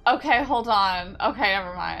 Okay, hold on. Okay,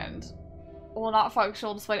 never mind. Will not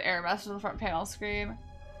functional display error message on the front panel screen.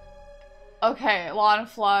 Okay, law and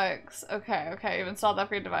flux. Okay, okay. You've installed the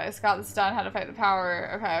upgrade device. Got this done. How to fight the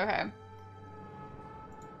power. Okay, okay.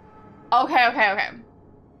 Okay, okay, okay.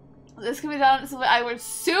 This can be done. So I would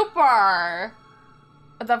super.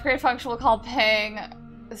 The upgrade function will call ping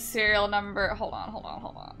serial number. Hold on, hold on,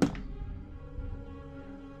 hold on.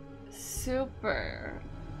 Super.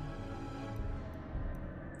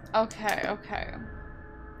 Okay, okay.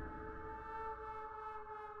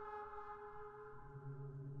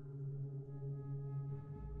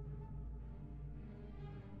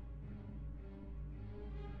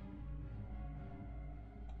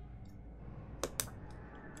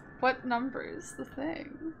 What number is the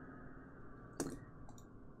thing?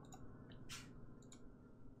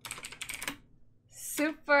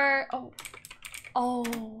 Super. Oh.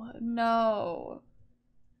 Oh, no.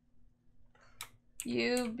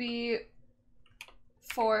 UB4.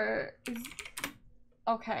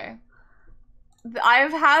 Okay.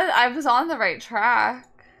 I was on the right track.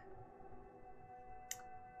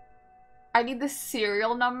 I need the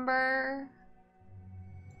serial number.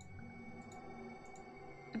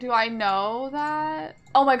 Do I know that?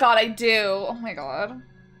 Oh my god, I do. Oh my god.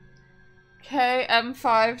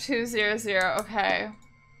 KM5200. Okay.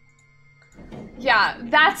 Yeah,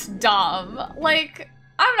 that's dumb. Like,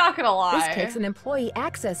 I'm not gonna lie. This takes an employee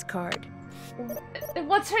access card.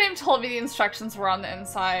 What's her name told me the instructions were on the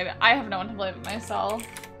inside. I have no one to blame but myself.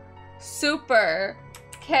 Super.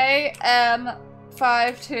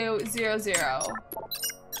 KM5200.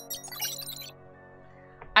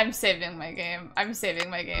 I'm saving my game. I'm saving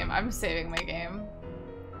my game. I'm saving my game.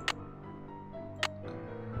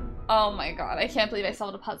 Oh my god, I can't believe I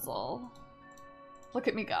solved a puzzle. Look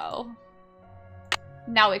at me go.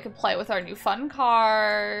 Now we can play with our new fun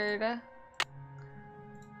card.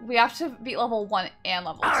 We have to beat level 1 and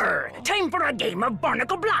level 2. Arr, time for a game of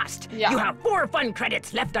Barnacle Blast. Yeah. You have 4 fun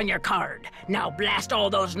credits left on your card. Now blast all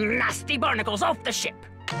those nasty barnacles off the ship.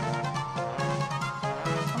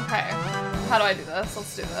 Okay. How do I do this?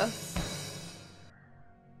 Let's do this.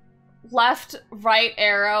 Left, right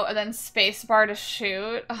arrow, and then spacebar to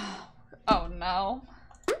shoot. Oh no.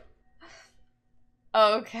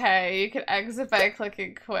 Okay, you can exit by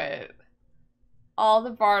clicking quit. All the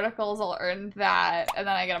barnacles will earn that, and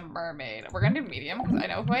then I get a mermaid. We're gonna do medium, because I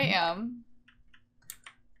know who I am.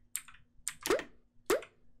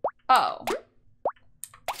 Oh.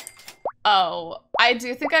 Oh, I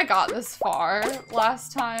do think I got this far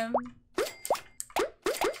last time.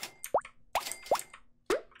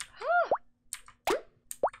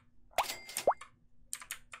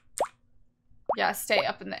 Yeah, stay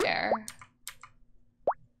up in the air.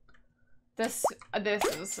 This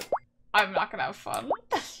is, I'm not gonna have fun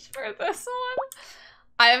for this one.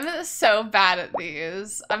 I'm so bad at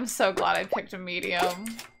these. I'm so glad I picked a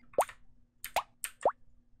medium.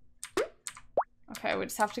 Okay, we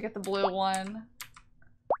just have to get the blue one.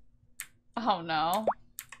 Oh no.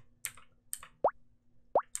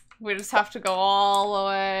 We just have to go all the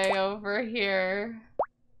way over here.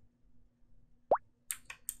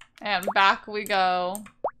 And back we go.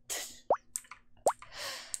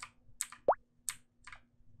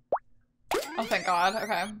 Oh, thank God.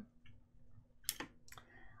 Okay.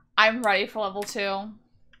 I'm ready for level 2.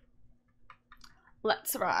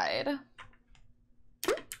 Let's ride.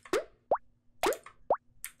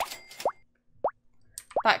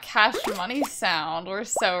 That cash money sound. We're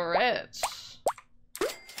so rich.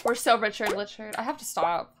 We're so Richard. I have to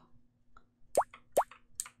stop.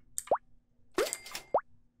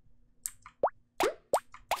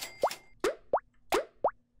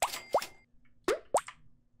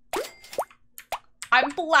 I'm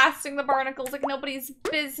blasting the barnacles like nobody's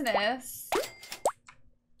business.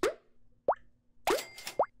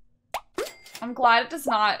 I'm glad it does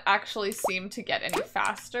not actually seem to get any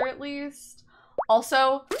faster, at least.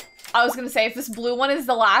 Also, I was gonna say, if this blue one is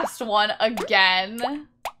the last one again.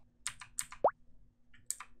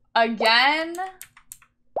 Again?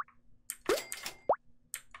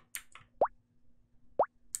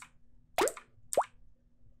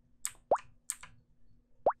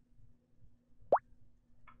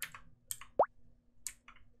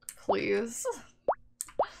 Please.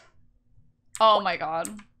 Oh my god.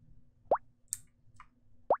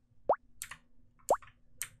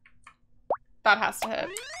 That has to hit.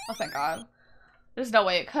 Oh, thank god. There's no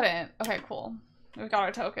way it couldn't. Okay, cool. We've got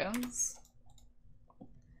our tokens.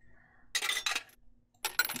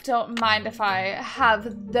 Don't mind if I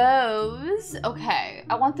have those. Okay,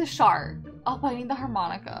 I want the shark. Oh, but I need the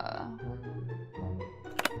harmonica.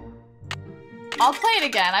 I'll play it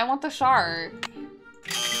again. I want the shark.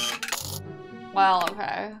 Well,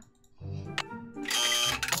 okay.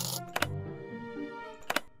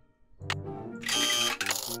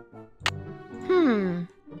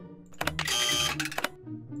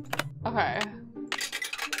 Okay.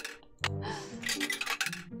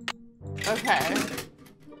 Okay.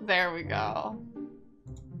 There we go.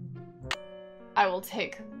 I will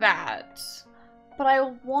take that. But I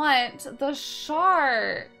want the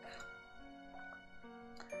shark.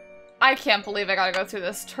 I can't believe I gotta go through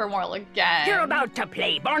this turmoil again. You're about to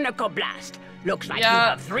play Barnacle Blast. Looks like you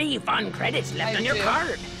have 3 fun credits left on your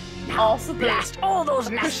card. Now also blast all those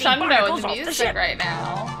nasty barnacles off the ship right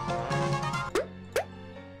now.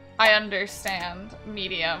 I understand.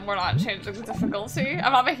 Medium. We're not changing the difficulty.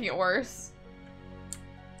 I'm not making it worse.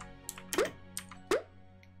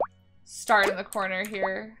 Start in the corner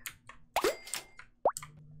here.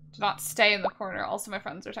 Do not stay in the corner. Also, my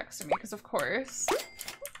friends are texting me because, of course.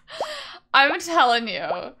 I'm telling you,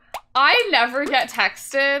 I never get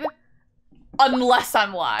texted unless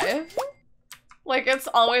I'm live. Like, it's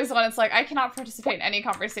always when it's like, I cannot participate in any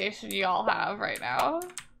conversation you all have right now.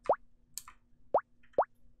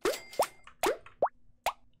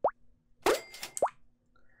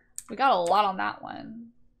 We got a lot on that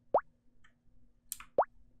one.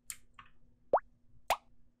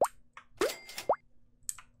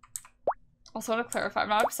 Also, to clarify, I'm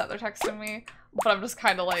not upset they're texting me, but I'm just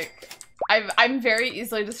kind of like, I'm very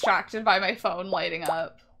easily distracted by my phone lighting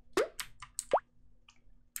up.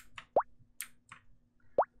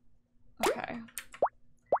 Okay.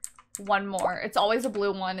 One more. It's always a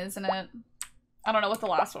blue one, isn't it? I don't know what the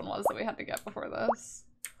last one was that we had to get before this.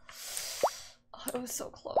 Oh, it was so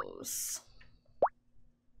close.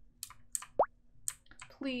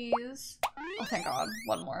 Please. Oh, thank God.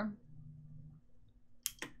 One more.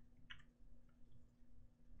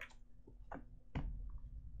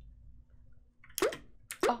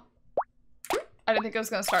 Oh. I didn't think it was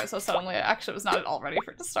going to start so suddenly. I actually was not at all ready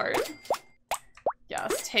for it to start.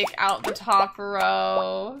 Yes, take out the top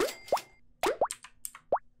row.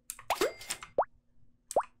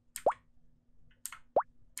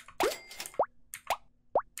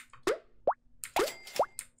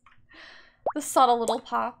 The subtle little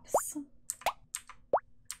pops.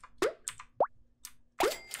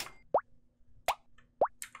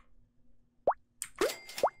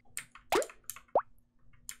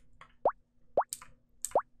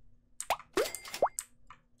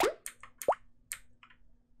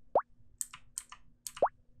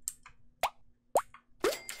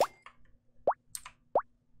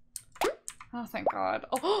 Oh, thank God.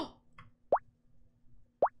 Oh!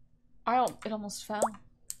 It almost fell.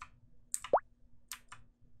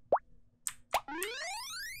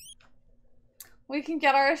 We can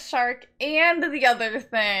get our shark and the other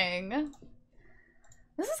thing.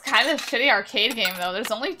 This is kind of a shitty arcade game, though.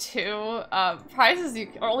 There's only 2 prizes,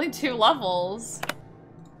 or only 2 levels.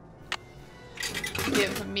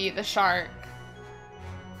 Give me the shark.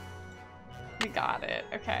 We got it.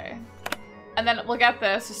 Okay. And then we'll get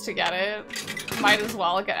this just to get it. Might as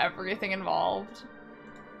well get everything involved.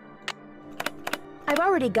 I've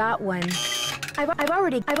already got one. I've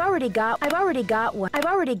already got one.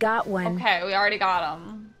 Okay, we already got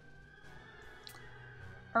them.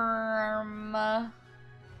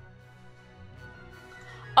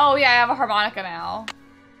 Oh yeah, I have a harmonica now.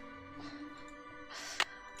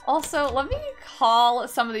 Also, let me call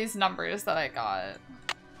some of these numbers that I got.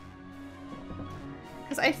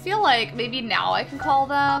 Because I feel like maybe now I can call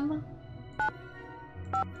them.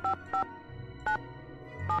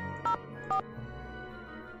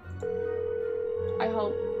 I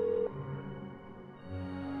hope.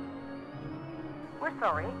 We're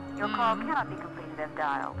sorry. Your call cannot be completed as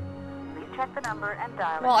dialed. Please check the number and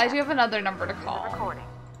dial Well, I do have another number to call. Recording.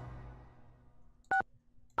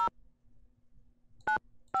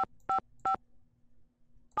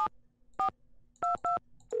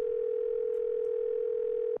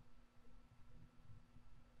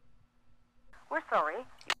 We're sorry.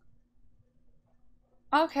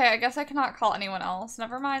 Okay, I guess I cannot call anyone else.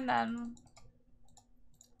 Never mind then.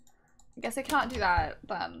 I guess I cannot do that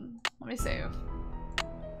then. Let me save.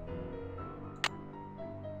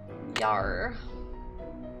 Yar.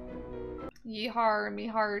 Yeehar, me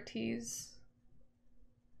hearties.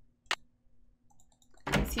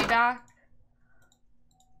 Is he back?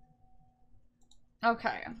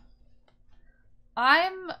 Okay.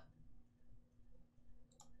 I'm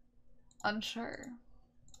unsure.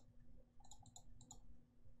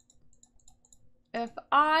 If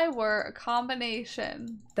I were a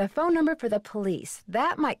combination. The phone number for the police.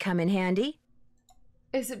 That might come in handy.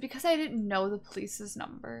 Is it because I didn't know the police's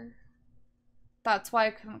number? That's why I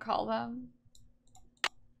couldn't call them?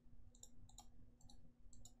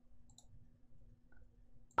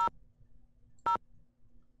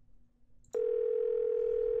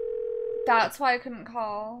 That's why I couldn't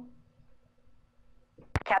call.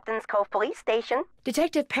 Captain's Cove Police Station.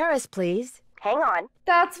 Detective Paris, please. Hang on.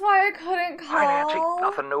 That's why I couldn't call. Hi, Nancy.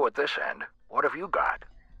 Nothing new at this end. What have you got?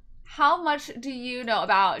 How much do you know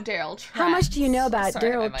about Daryl Trent? How much do you know about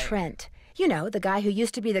Daryl Trent? You know, the guy who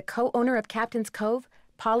used to be the co-owner of Captain's Cove,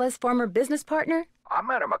 Paula's former business partner? I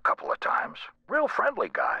met him a couple of times. Real friendly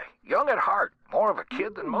guy. Young at heart. More of a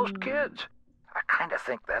kid than most kids. I kind of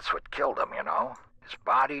think that's what killed him, you know? His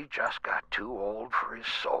body just got too old for his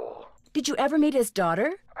soul. Did you ever meet his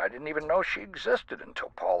daughter? I didn't even know she existed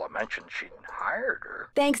until Paula mentioned she'd hired her.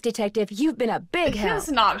 Thanks, Detective. You've been a big help. He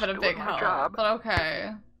has not been a big help, but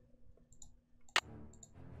okay.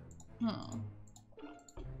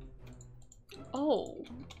 Oh,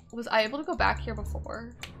 was I able to go back here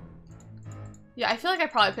before? Yeah, I feel like I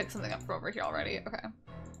probably picked something up from over here already. Okay.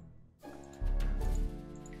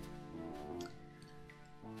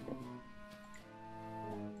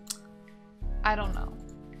 I don't know.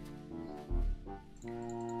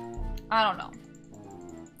 I don't know.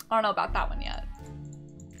 I don't know about that one yet.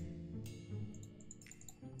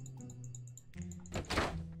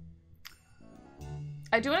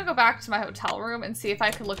 I do want to go back to my hotel room and see if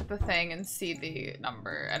I could look at the thing and see the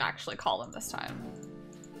number and actually call them this time.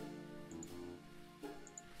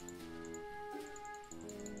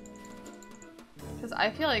 Because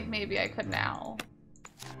I feel like maybe I could now.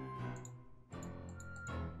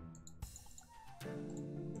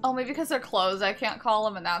 Oh, maybe because they're closed, I can't call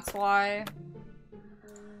them, and that's why.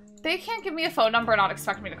 They can't give me a phone number and not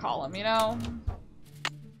expect me to call them, you know?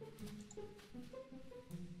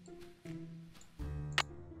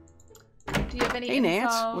 Do you have any info?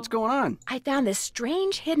 Nance, what's going on? I found this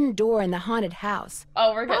strange hidden door in the haunted house.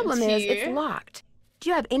 Oh, we're getting Problem is, it's locked. Do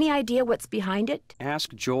you have any idea what's behind it?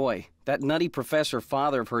 Ask Joy. That nutty professor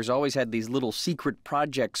father of hers always had these little secret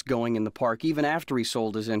projects going in the park, even after he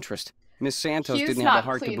sold his interest. Miss Santos didn't have the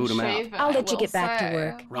heart to boot him out. I'll let you get back to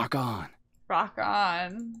work. Rock on. Rock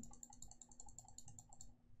on.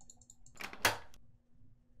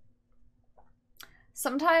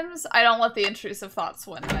 Sometimes I don't let the intrusive thoughts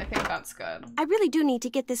win, and I think that's good. I really do need to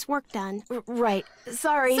get this work done. Right.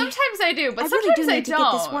 Sorry. Sometimes I do, but I sometimes really do need I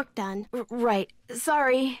don't. To get this work done. Right.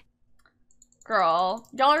 Sorry. Girl,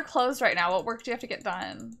 y'all are closed right now. What work do you have to get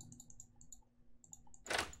done?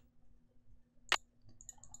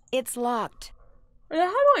 It's locked. How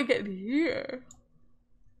do I get in here?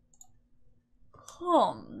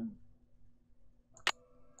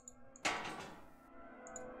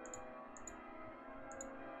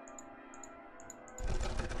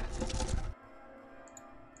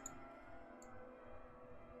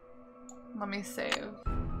 Let me save.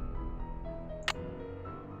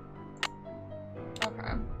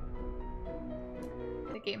 Okay.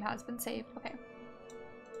 The game has been saved. Okay.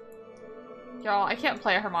 Y'all, I can't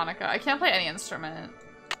play a harmonica. I can't play any instrument.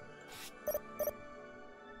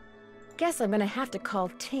 Guess I'm gonna have to call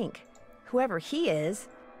Tink. Whoever he is.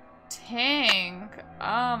 Tink?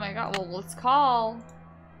 Oh my god. Well, let's call.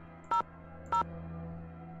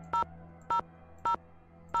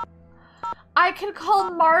 I can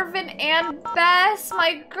call Marvin and Bess,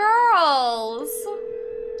 my girls.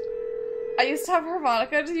 I used to have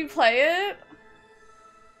harmonica. Did you play it?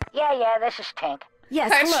 Yeah, this is Tink.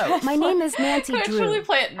 Yes, hello. My name is Nancy Drew. I actually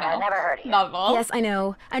play it now. I never heard of you. Not at all. Yes, I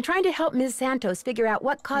know. I'm trying to help Ms. Santos figure out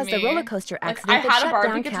what caused the roller coaster accident that shut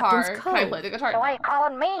down Captain's Cove. Can I play the guitar? So why are you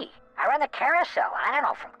calling me? I run the Carousel. I don't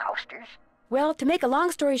know from coasters. Well, to make a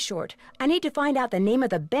long story short, I need to find out the name of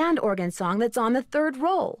the band organ song that's on the third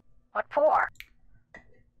roll. What for?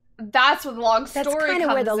 That's where the long story comes in. That's kind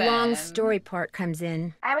of where the long story part comes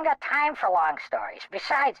in. I haven't got time for long stories.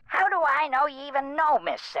 Besides, how do I know you even know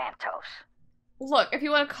Miss Santos? Look, if you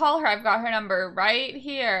want to call her, I've got her number right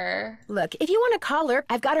here. Look, if you want to call her,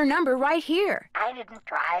 I've got her number right here. I didn't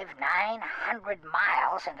drive 900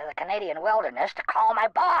 miles into the Canadian wilderness to call my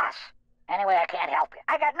boss. Anyway, I can't help you.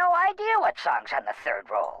 I got no idea what song's on the third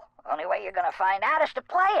roll. Only way you're gonna find out is to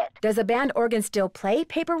play it. Does a band organ still play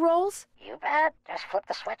paper rolls? You bet. Just flip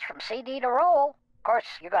the switch from CD to roll. Of course,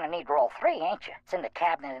 you're gonna need roll 3, ain't you? It's in the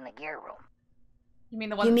cabinet in the gear room. You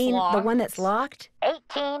mean the one that's locked? The one that's locked?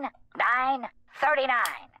 18, 9, 39.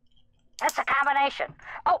 That's a combination.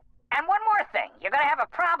 Oh, and one more thing. You're gonna have a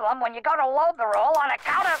problem when you go to load the roll on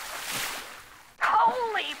account of...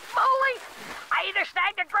 Holy moly! I either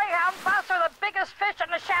snagged a greyhound bus or the biggest fish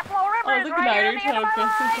in the Chapleau River. Oh, the Gneider Town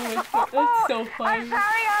bus is that's so funny. I'm sorry,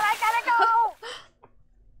 I gotta go!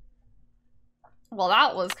 Well,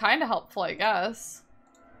 that was kind of helpful, I guess.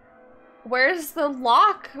 Where's the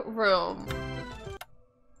lock room?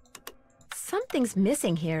 Something's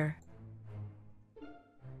missing here.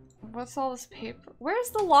 What's all this paper? Where's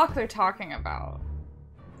the lock they're talking about?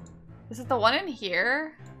 Is it the one in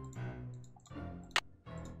here?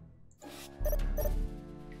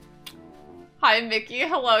 Hi, Mickey.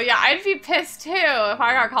 Hello. Yeah, I'd be pissed too if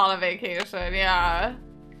I got called on vacation. Yeah.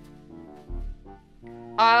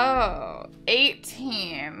 Oh,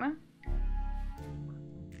 18.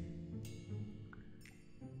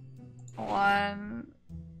 1.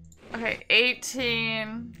 Okay,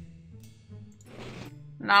 18.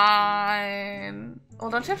 9. Well,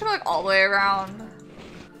 don't you have to go like all the way around?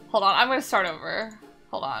 Hold on, I'm gonna start over.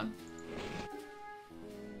 Hold on.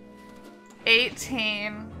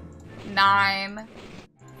 18. 9.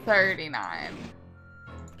 39.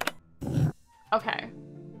 Okay.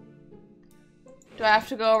 Do I have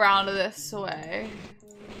to go around this way?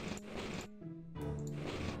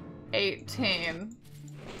 18.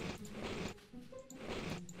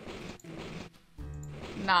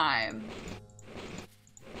 9.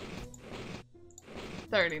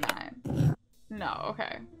 39. No,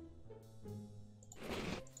 okay.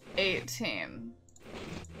 18.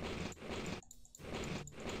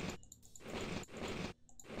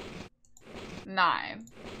 9.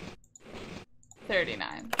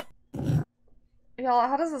 39. Y'all,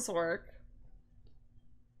 how does this work?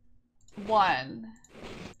 1.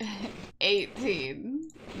 18.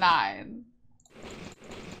 9.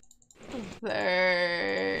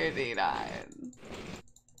 39.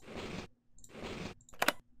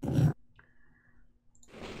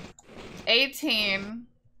 18.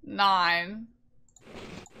 9.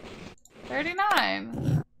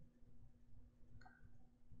 39.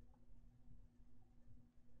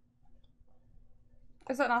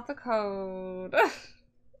 Is that not the code?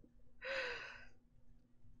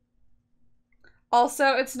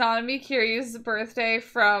 Also, it's Nanami Kiri's birthday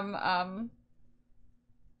from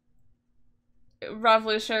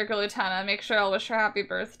Revolutionary Girl Lieutenant. Make sure I'll wish her happy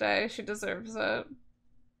birthday. She deserves it.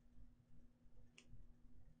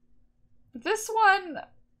 This one,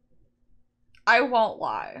 I won't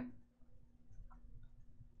lie.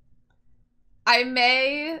 I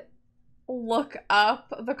may look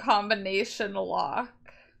up the combination lock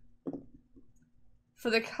for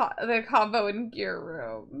the combo in gear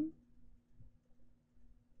room.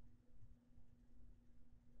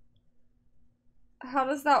 How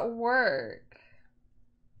does that work?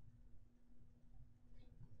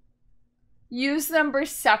 Use numbers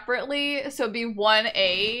separately, so it'd be 1,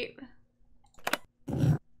 8.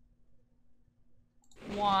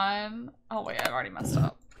 1. Oh wait, I've already messed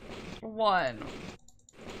up. 1.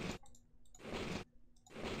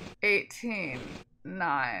 18.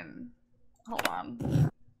 9. Hold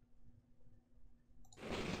on.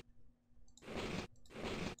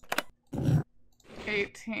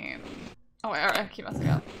 18. Oh wait, I keep messing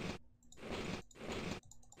up.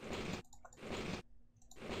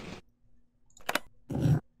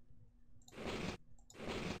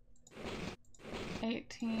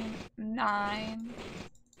 18. 9.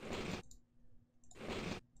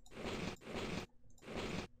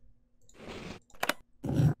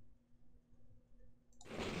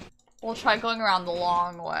 We'll try going around the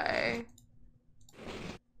long way.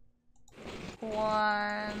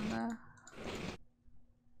 1.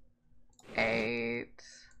 8.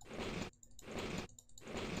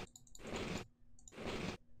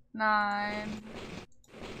 9.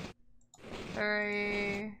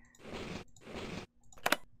 3.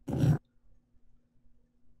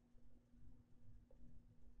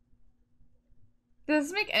 Does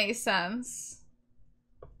this make any sense?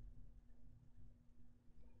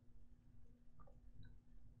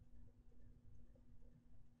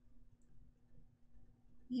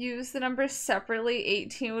 Use the numbers separately.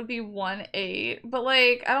 18 would be 1, 8. But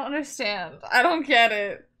like, I don't understand. I don't get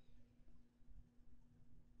it.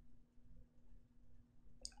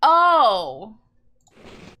 Oh!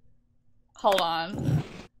 Hold on.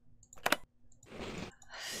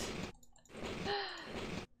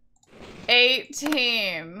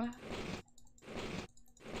 18.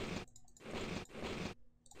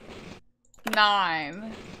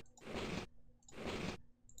 9.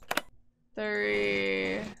 3.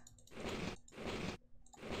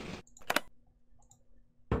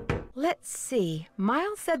 Let's see.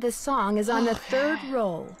 Miles said the song is on the 3rd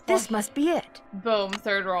roll. This must be it. Boom,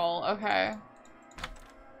 3rd roll. Okay.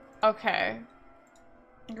 Okay.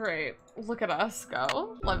 Great. Look at us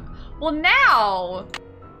go. Well, now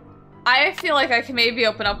I feel like I can maybe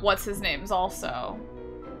open up what's his names also.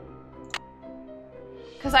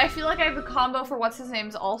 Because I feel like I have the combo for what's his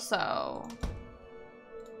names also.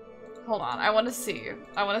 Hold on. I want to see.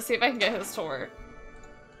 I want to see if I can get his to work.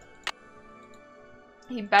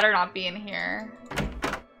 He better not be in here.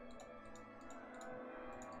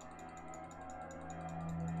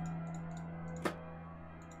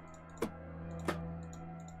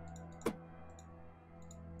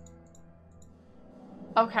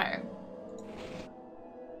 Okay.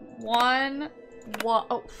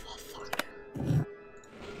 Oh, fuck.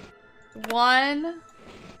 1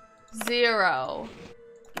 0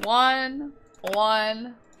 1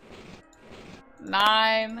 1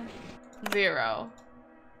 9 0.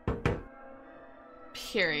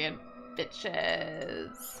 Period,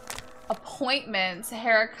 bitches. Appointments,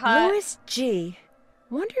 haircut. Louis G.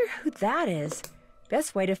 Wonder who that is.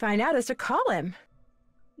 Best way to find out is to call him.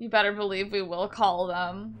 You better believe we will call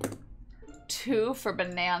them. 2 for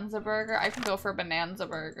Bonanza Burger. I can go for Bonanza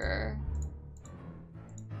Burger.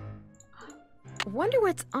 Wonder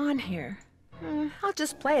what's on here. I'll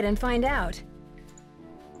just play it and find out.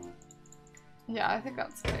 Yeah, I think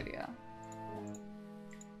that's a good idea.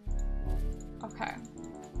 Okay.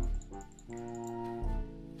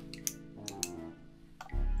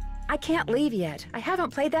 I can't leave yet. I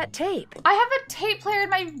haven't played that tape. I have a tape player in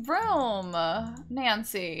my room.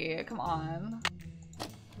 Nancy, come on.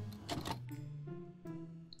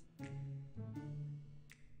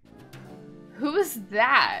 Who is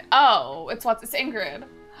that? Oh, it's Ingrid.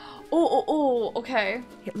 Oh, okay.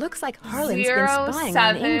 It looks like Harlan's been spying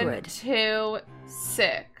on Ingrid.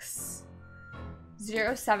 0726.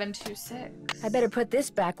 0726. I better put this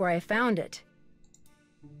back where I found it.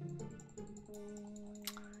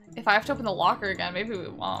 If I have to open the locker again, maybe we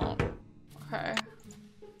won't. Okay.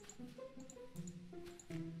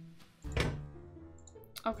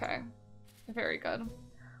 Okay. Very good.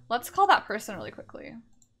 Let's call that person really quickly.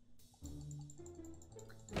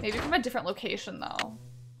 Maybe from a different location, though.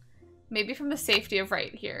 Maybe from the safety of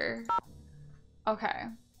right here. Okay.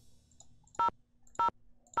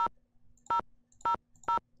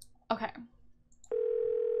 Okay.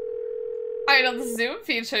 I know the Zoom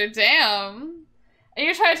feature, damn. And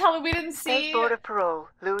you're trying to tell me we didn't see— State Board of Parole,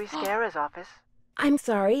 Louis Guerra's office. I'm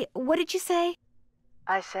sorry, what did you say?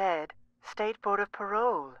 I said, State Board of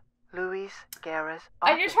Parole, Louis Guerra's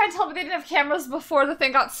office. And you're trying to tell me they didn't have cameras before the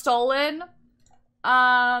thing got stolen?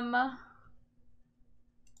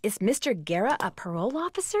 Is Mr. Guerra a parole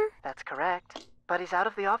officer? That's correct. But he's out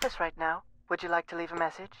of the office right now. Would you like to leave a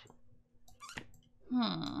message?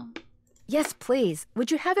 Yes, please.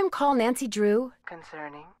 Would you have him call Nancy Drew?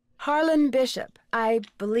 Concerning? Harlan Bishop. I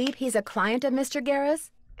believe he's a client of Mr.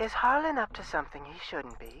 Guerra's. Is Harlan up to something he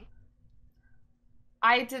shouldn't be?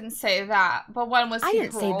 I didn't say that, but when was he paroled? I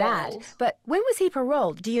didn't say that, but when was he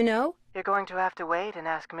paroled? Do you know? You're going to have to wait and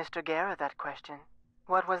ask Mr. Guerra that question.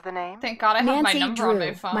 What was the name? Thank God I have my number on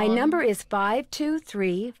my phone. My number is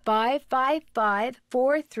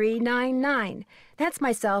 523-555-4399. That's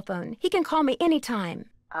my cell phone. He can call me anytime.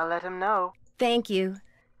 I'll let him know. Thank you.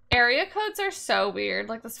 Area codes are so weird,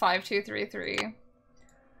 like this 5233.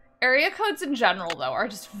 Area codes in general, though, are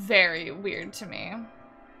just very weird to me.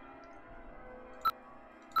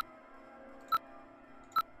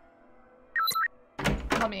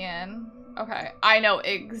 Let me in. Okay, I know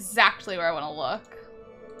exactly where I want to look.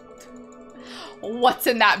 What's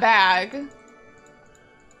in that bag?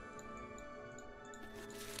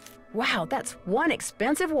 Wow, that's one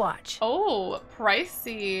expensive watch. Oh,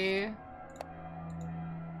 pricey.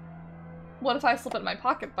 What if I slip it in my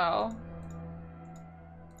pocket, though?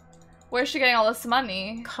 Where's she getting all this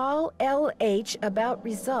money? Call LH about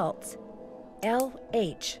results.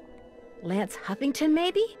 LH. Lance Huffington,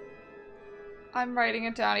 maybe? I'm writing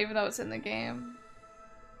it down even though it's in the game.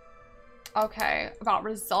 Okay, about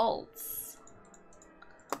results.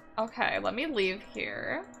 Okay, let me leave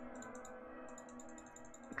here.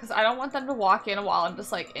 Because I don't want them to walk in while I'm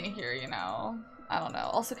just like in here, you know? I don't know.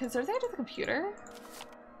 Also, consider they do the computer?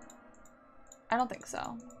 I don't think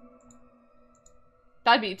so.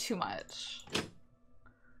 That'd be too much.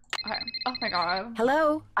 Okay. Oh my god.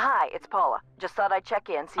 Hello? Hi, it's Paula. Just thought I'd check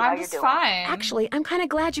in, see how you're doing. I'm fine. Actually, I'm kind of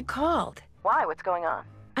glad you called. Why? What's going on?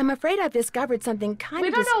 I'm afraid I've discovered something kind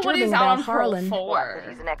of disturbing what he's about out on Harlan. For. What,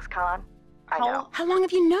 he's an ex-con? I know. How long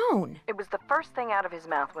have you known? It was the first thing out of his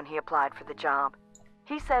mouth when he applied for the job.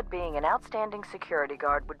 He said being an outstanding security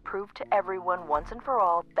guard would prove to everyone once and for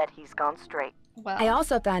all that he's gone straight. Well. I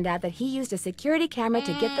also found out that he used a security camera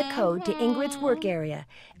to get the code to Ingrid's work area.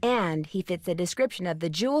 And he fits the description of the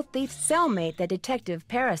jewel thief's cellmate that Detective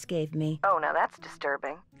Paris gave me. Oh, now that's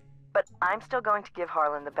disturbing. But I'm still going to give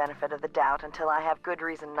Harlan the benefit of the doubt until I have good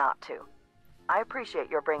reason not to. I appreciate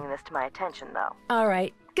your bringing this to my attention, though. All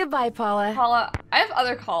right. Goodbye, Paula. Paula, I have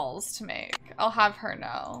other calls to make. I'll have her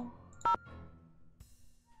know.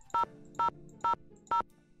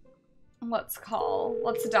 Let's call.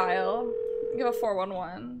 Let's dial. Give a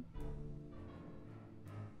 411.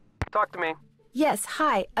 Talk to me. Yes,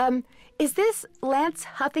 hi. Is this Lance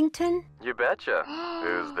Huffington? You betcha.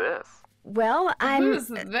 Who's this? Well, I'm Who's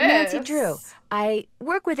this? Nancy Drew. I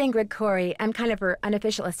work with Ingrid Corey. I'm kind of her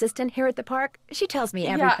unofficial assistant here at the park. She tells me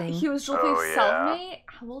everything. Yeah, he was Julie's cellmate.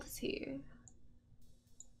 How old is he?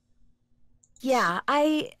 Yeah,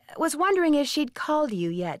 I was wondering if she'd called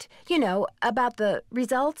you yet. You know, about the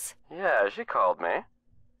results. Yeah, she called me.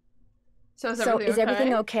 So is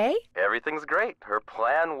everything okay? Everything's great. Her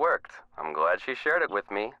plan worked. I'm glad she shared it with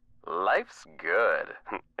me. Life's good.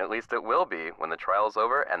 At least it will be when the trial's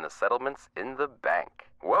over and the settlement's in the bank.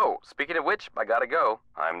 Whoa, speaking of which, I gotta go.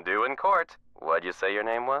 I'm due in court. What'd you say your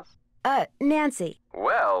name was? Nancy.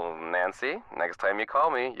 Well, Nancy, next time you call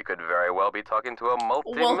me, you could very well be talking to a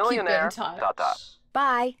multi-millionaire. We'll keep in touch. Ta-ta.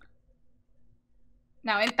 Bye.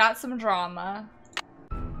 Now, ain't that some drama?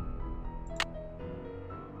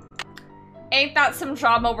 Ain't that some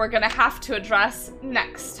drama we're gonna have to address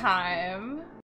next time?